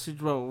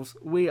sausage rolls.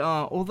 We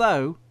are,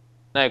 although...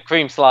 No,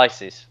 cream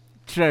slices.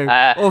 True.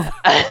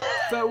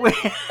 But we...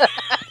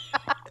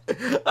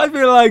 I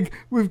feel like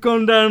we've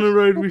gone down a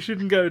road we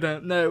shouldn't go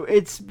down. No,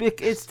 it's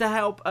to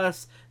help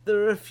us.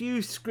 There are a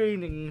few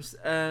screenings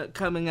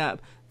coming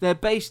up. They're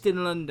based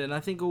in London. I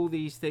think all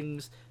these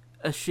things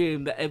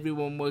assume that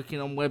everyone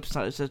working on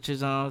websites such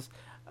as ours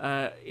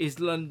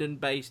is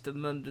London-based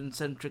and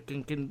London-centric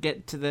and can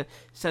get to the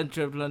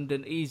centre of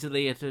London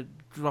easily at a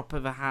drop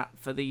of a hat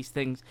for these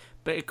things.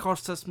 But it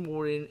costs us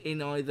more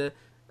in either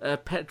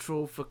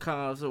petrol for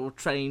cars or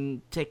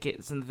train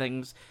tickets and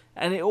things.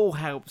 And it all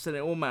helps and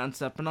it all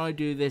mounts up. And I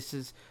do this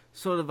as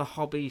sort of a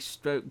hobby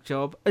stroke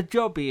job. A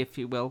jobby, if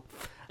you will.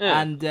 Yeah.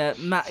 And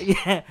Matt,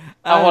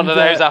 I'm one of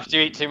those after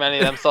you eat too many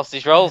of them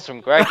sausage rolls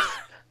from Greg's.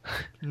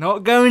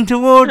 Not going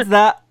towards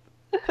that.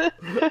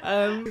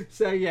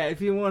 So yeah,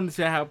 if you want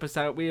to help us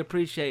out, we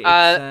appreciate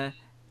it.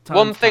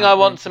 One thing I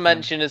want to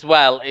mention as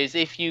well is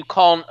if you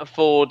can't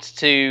afford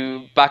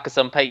to back us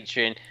on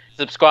Patreon,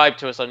 subscribe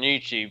to us on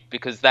YouTube,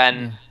 because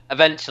then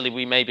eventually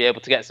we may be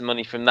able to get some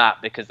money from that,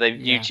 because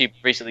YouTube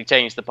recently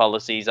changed the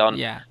policies on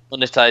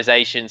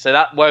monetization, so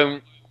that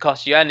won't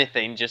cost you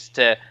anything just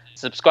to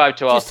subscribe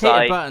to our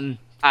site. Hit a button.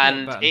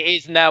 And it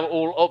is now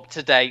all up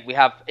to date. We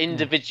have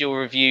individual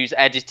reviews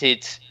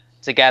edited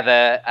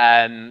together.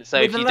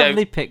 So with if you a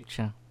lovely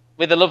picture.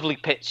 With a lovely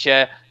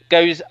picture.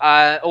 Goes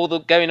going all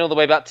the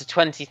way back to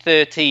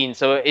 2013.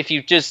 So if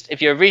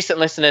you're a recent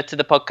listener to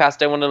the podcast,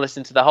 don't want to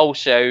listen to the whole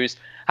shows,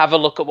 have a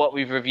look at what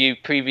we've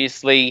reviewed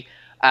previously.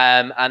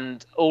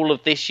 And all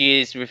of this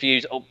year's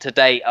reviews up to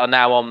date are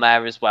now on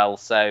there as well.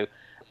 So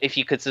if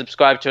you could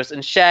subscribe to us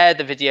and share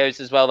the videos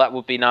as well, that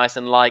would be nice,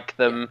 and like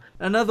them.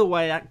 Another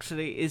way,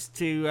 actually, is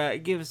to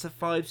give us a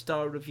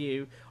 5-star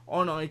review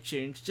on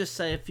iTunes. Just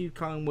say a few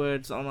kind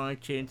words on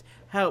iTunes.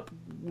 Help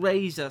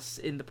raise us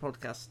in the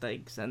podcast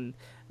stakes, and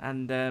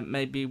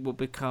maybe we'll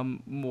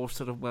become more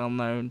sort of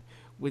well-known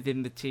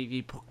within the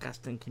TV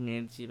podcasting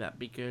community. That'd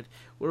be good.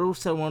 We're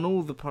also on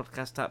all the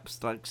podcast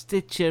apps like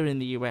Stitcher in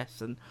the US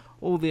and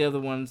all the other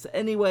ones.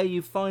 Anywhere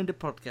you find a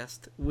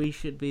podcast, we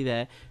should be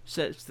there.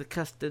 Search the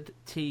Custard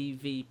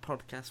TV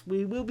podcast.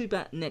 We will be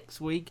back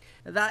next week.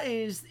 That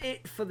is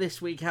it for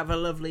this week. Have a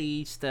lovely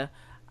Easter.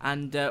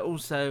 And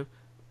also,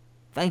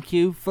 thank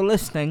you for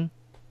listening,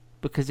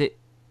 because it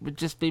would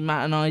just be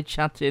Matt and I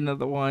chatting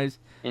otherwise,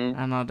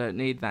 and I don't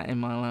need that in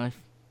my life.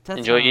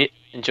 Enjoy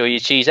your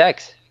cheese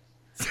eggs.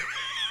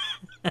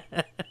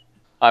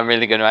 I'm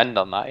really going to end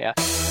on that, yeah.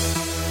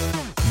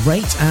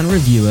 Rate and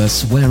review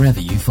us wherever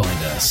you find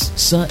us.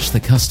 Search The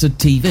Custard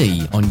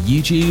TV on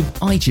YouTube,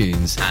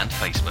 iTunes, and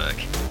Facebook.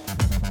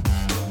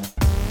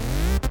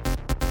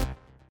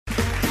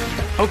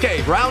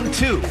 Okay, round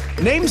 2.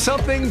 Name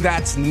something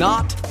that's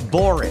not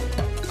boring.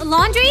 A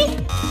laundry?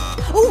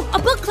 Ooh, a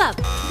book club.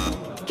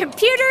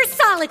 Computer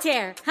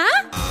solitaire,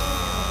 huh?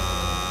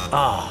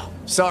 Ah,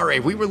 sorry,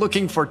 we were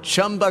looking for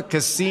Chumba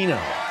Casino.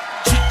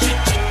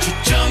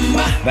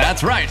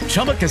 That's right,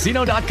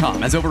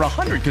 ChumbaCasino.com has over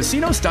 100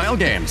 casino-style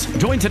games.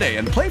 Join today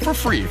and play for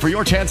free for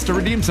your chance to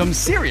redeem some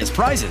serious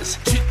prizes.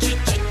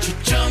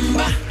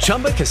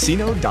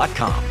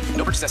 ChumbaCasino.com.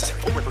 No purchase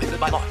necessary. Void where prohibited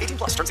by law. 18+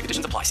 terms and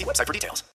conditions apply. See website for details.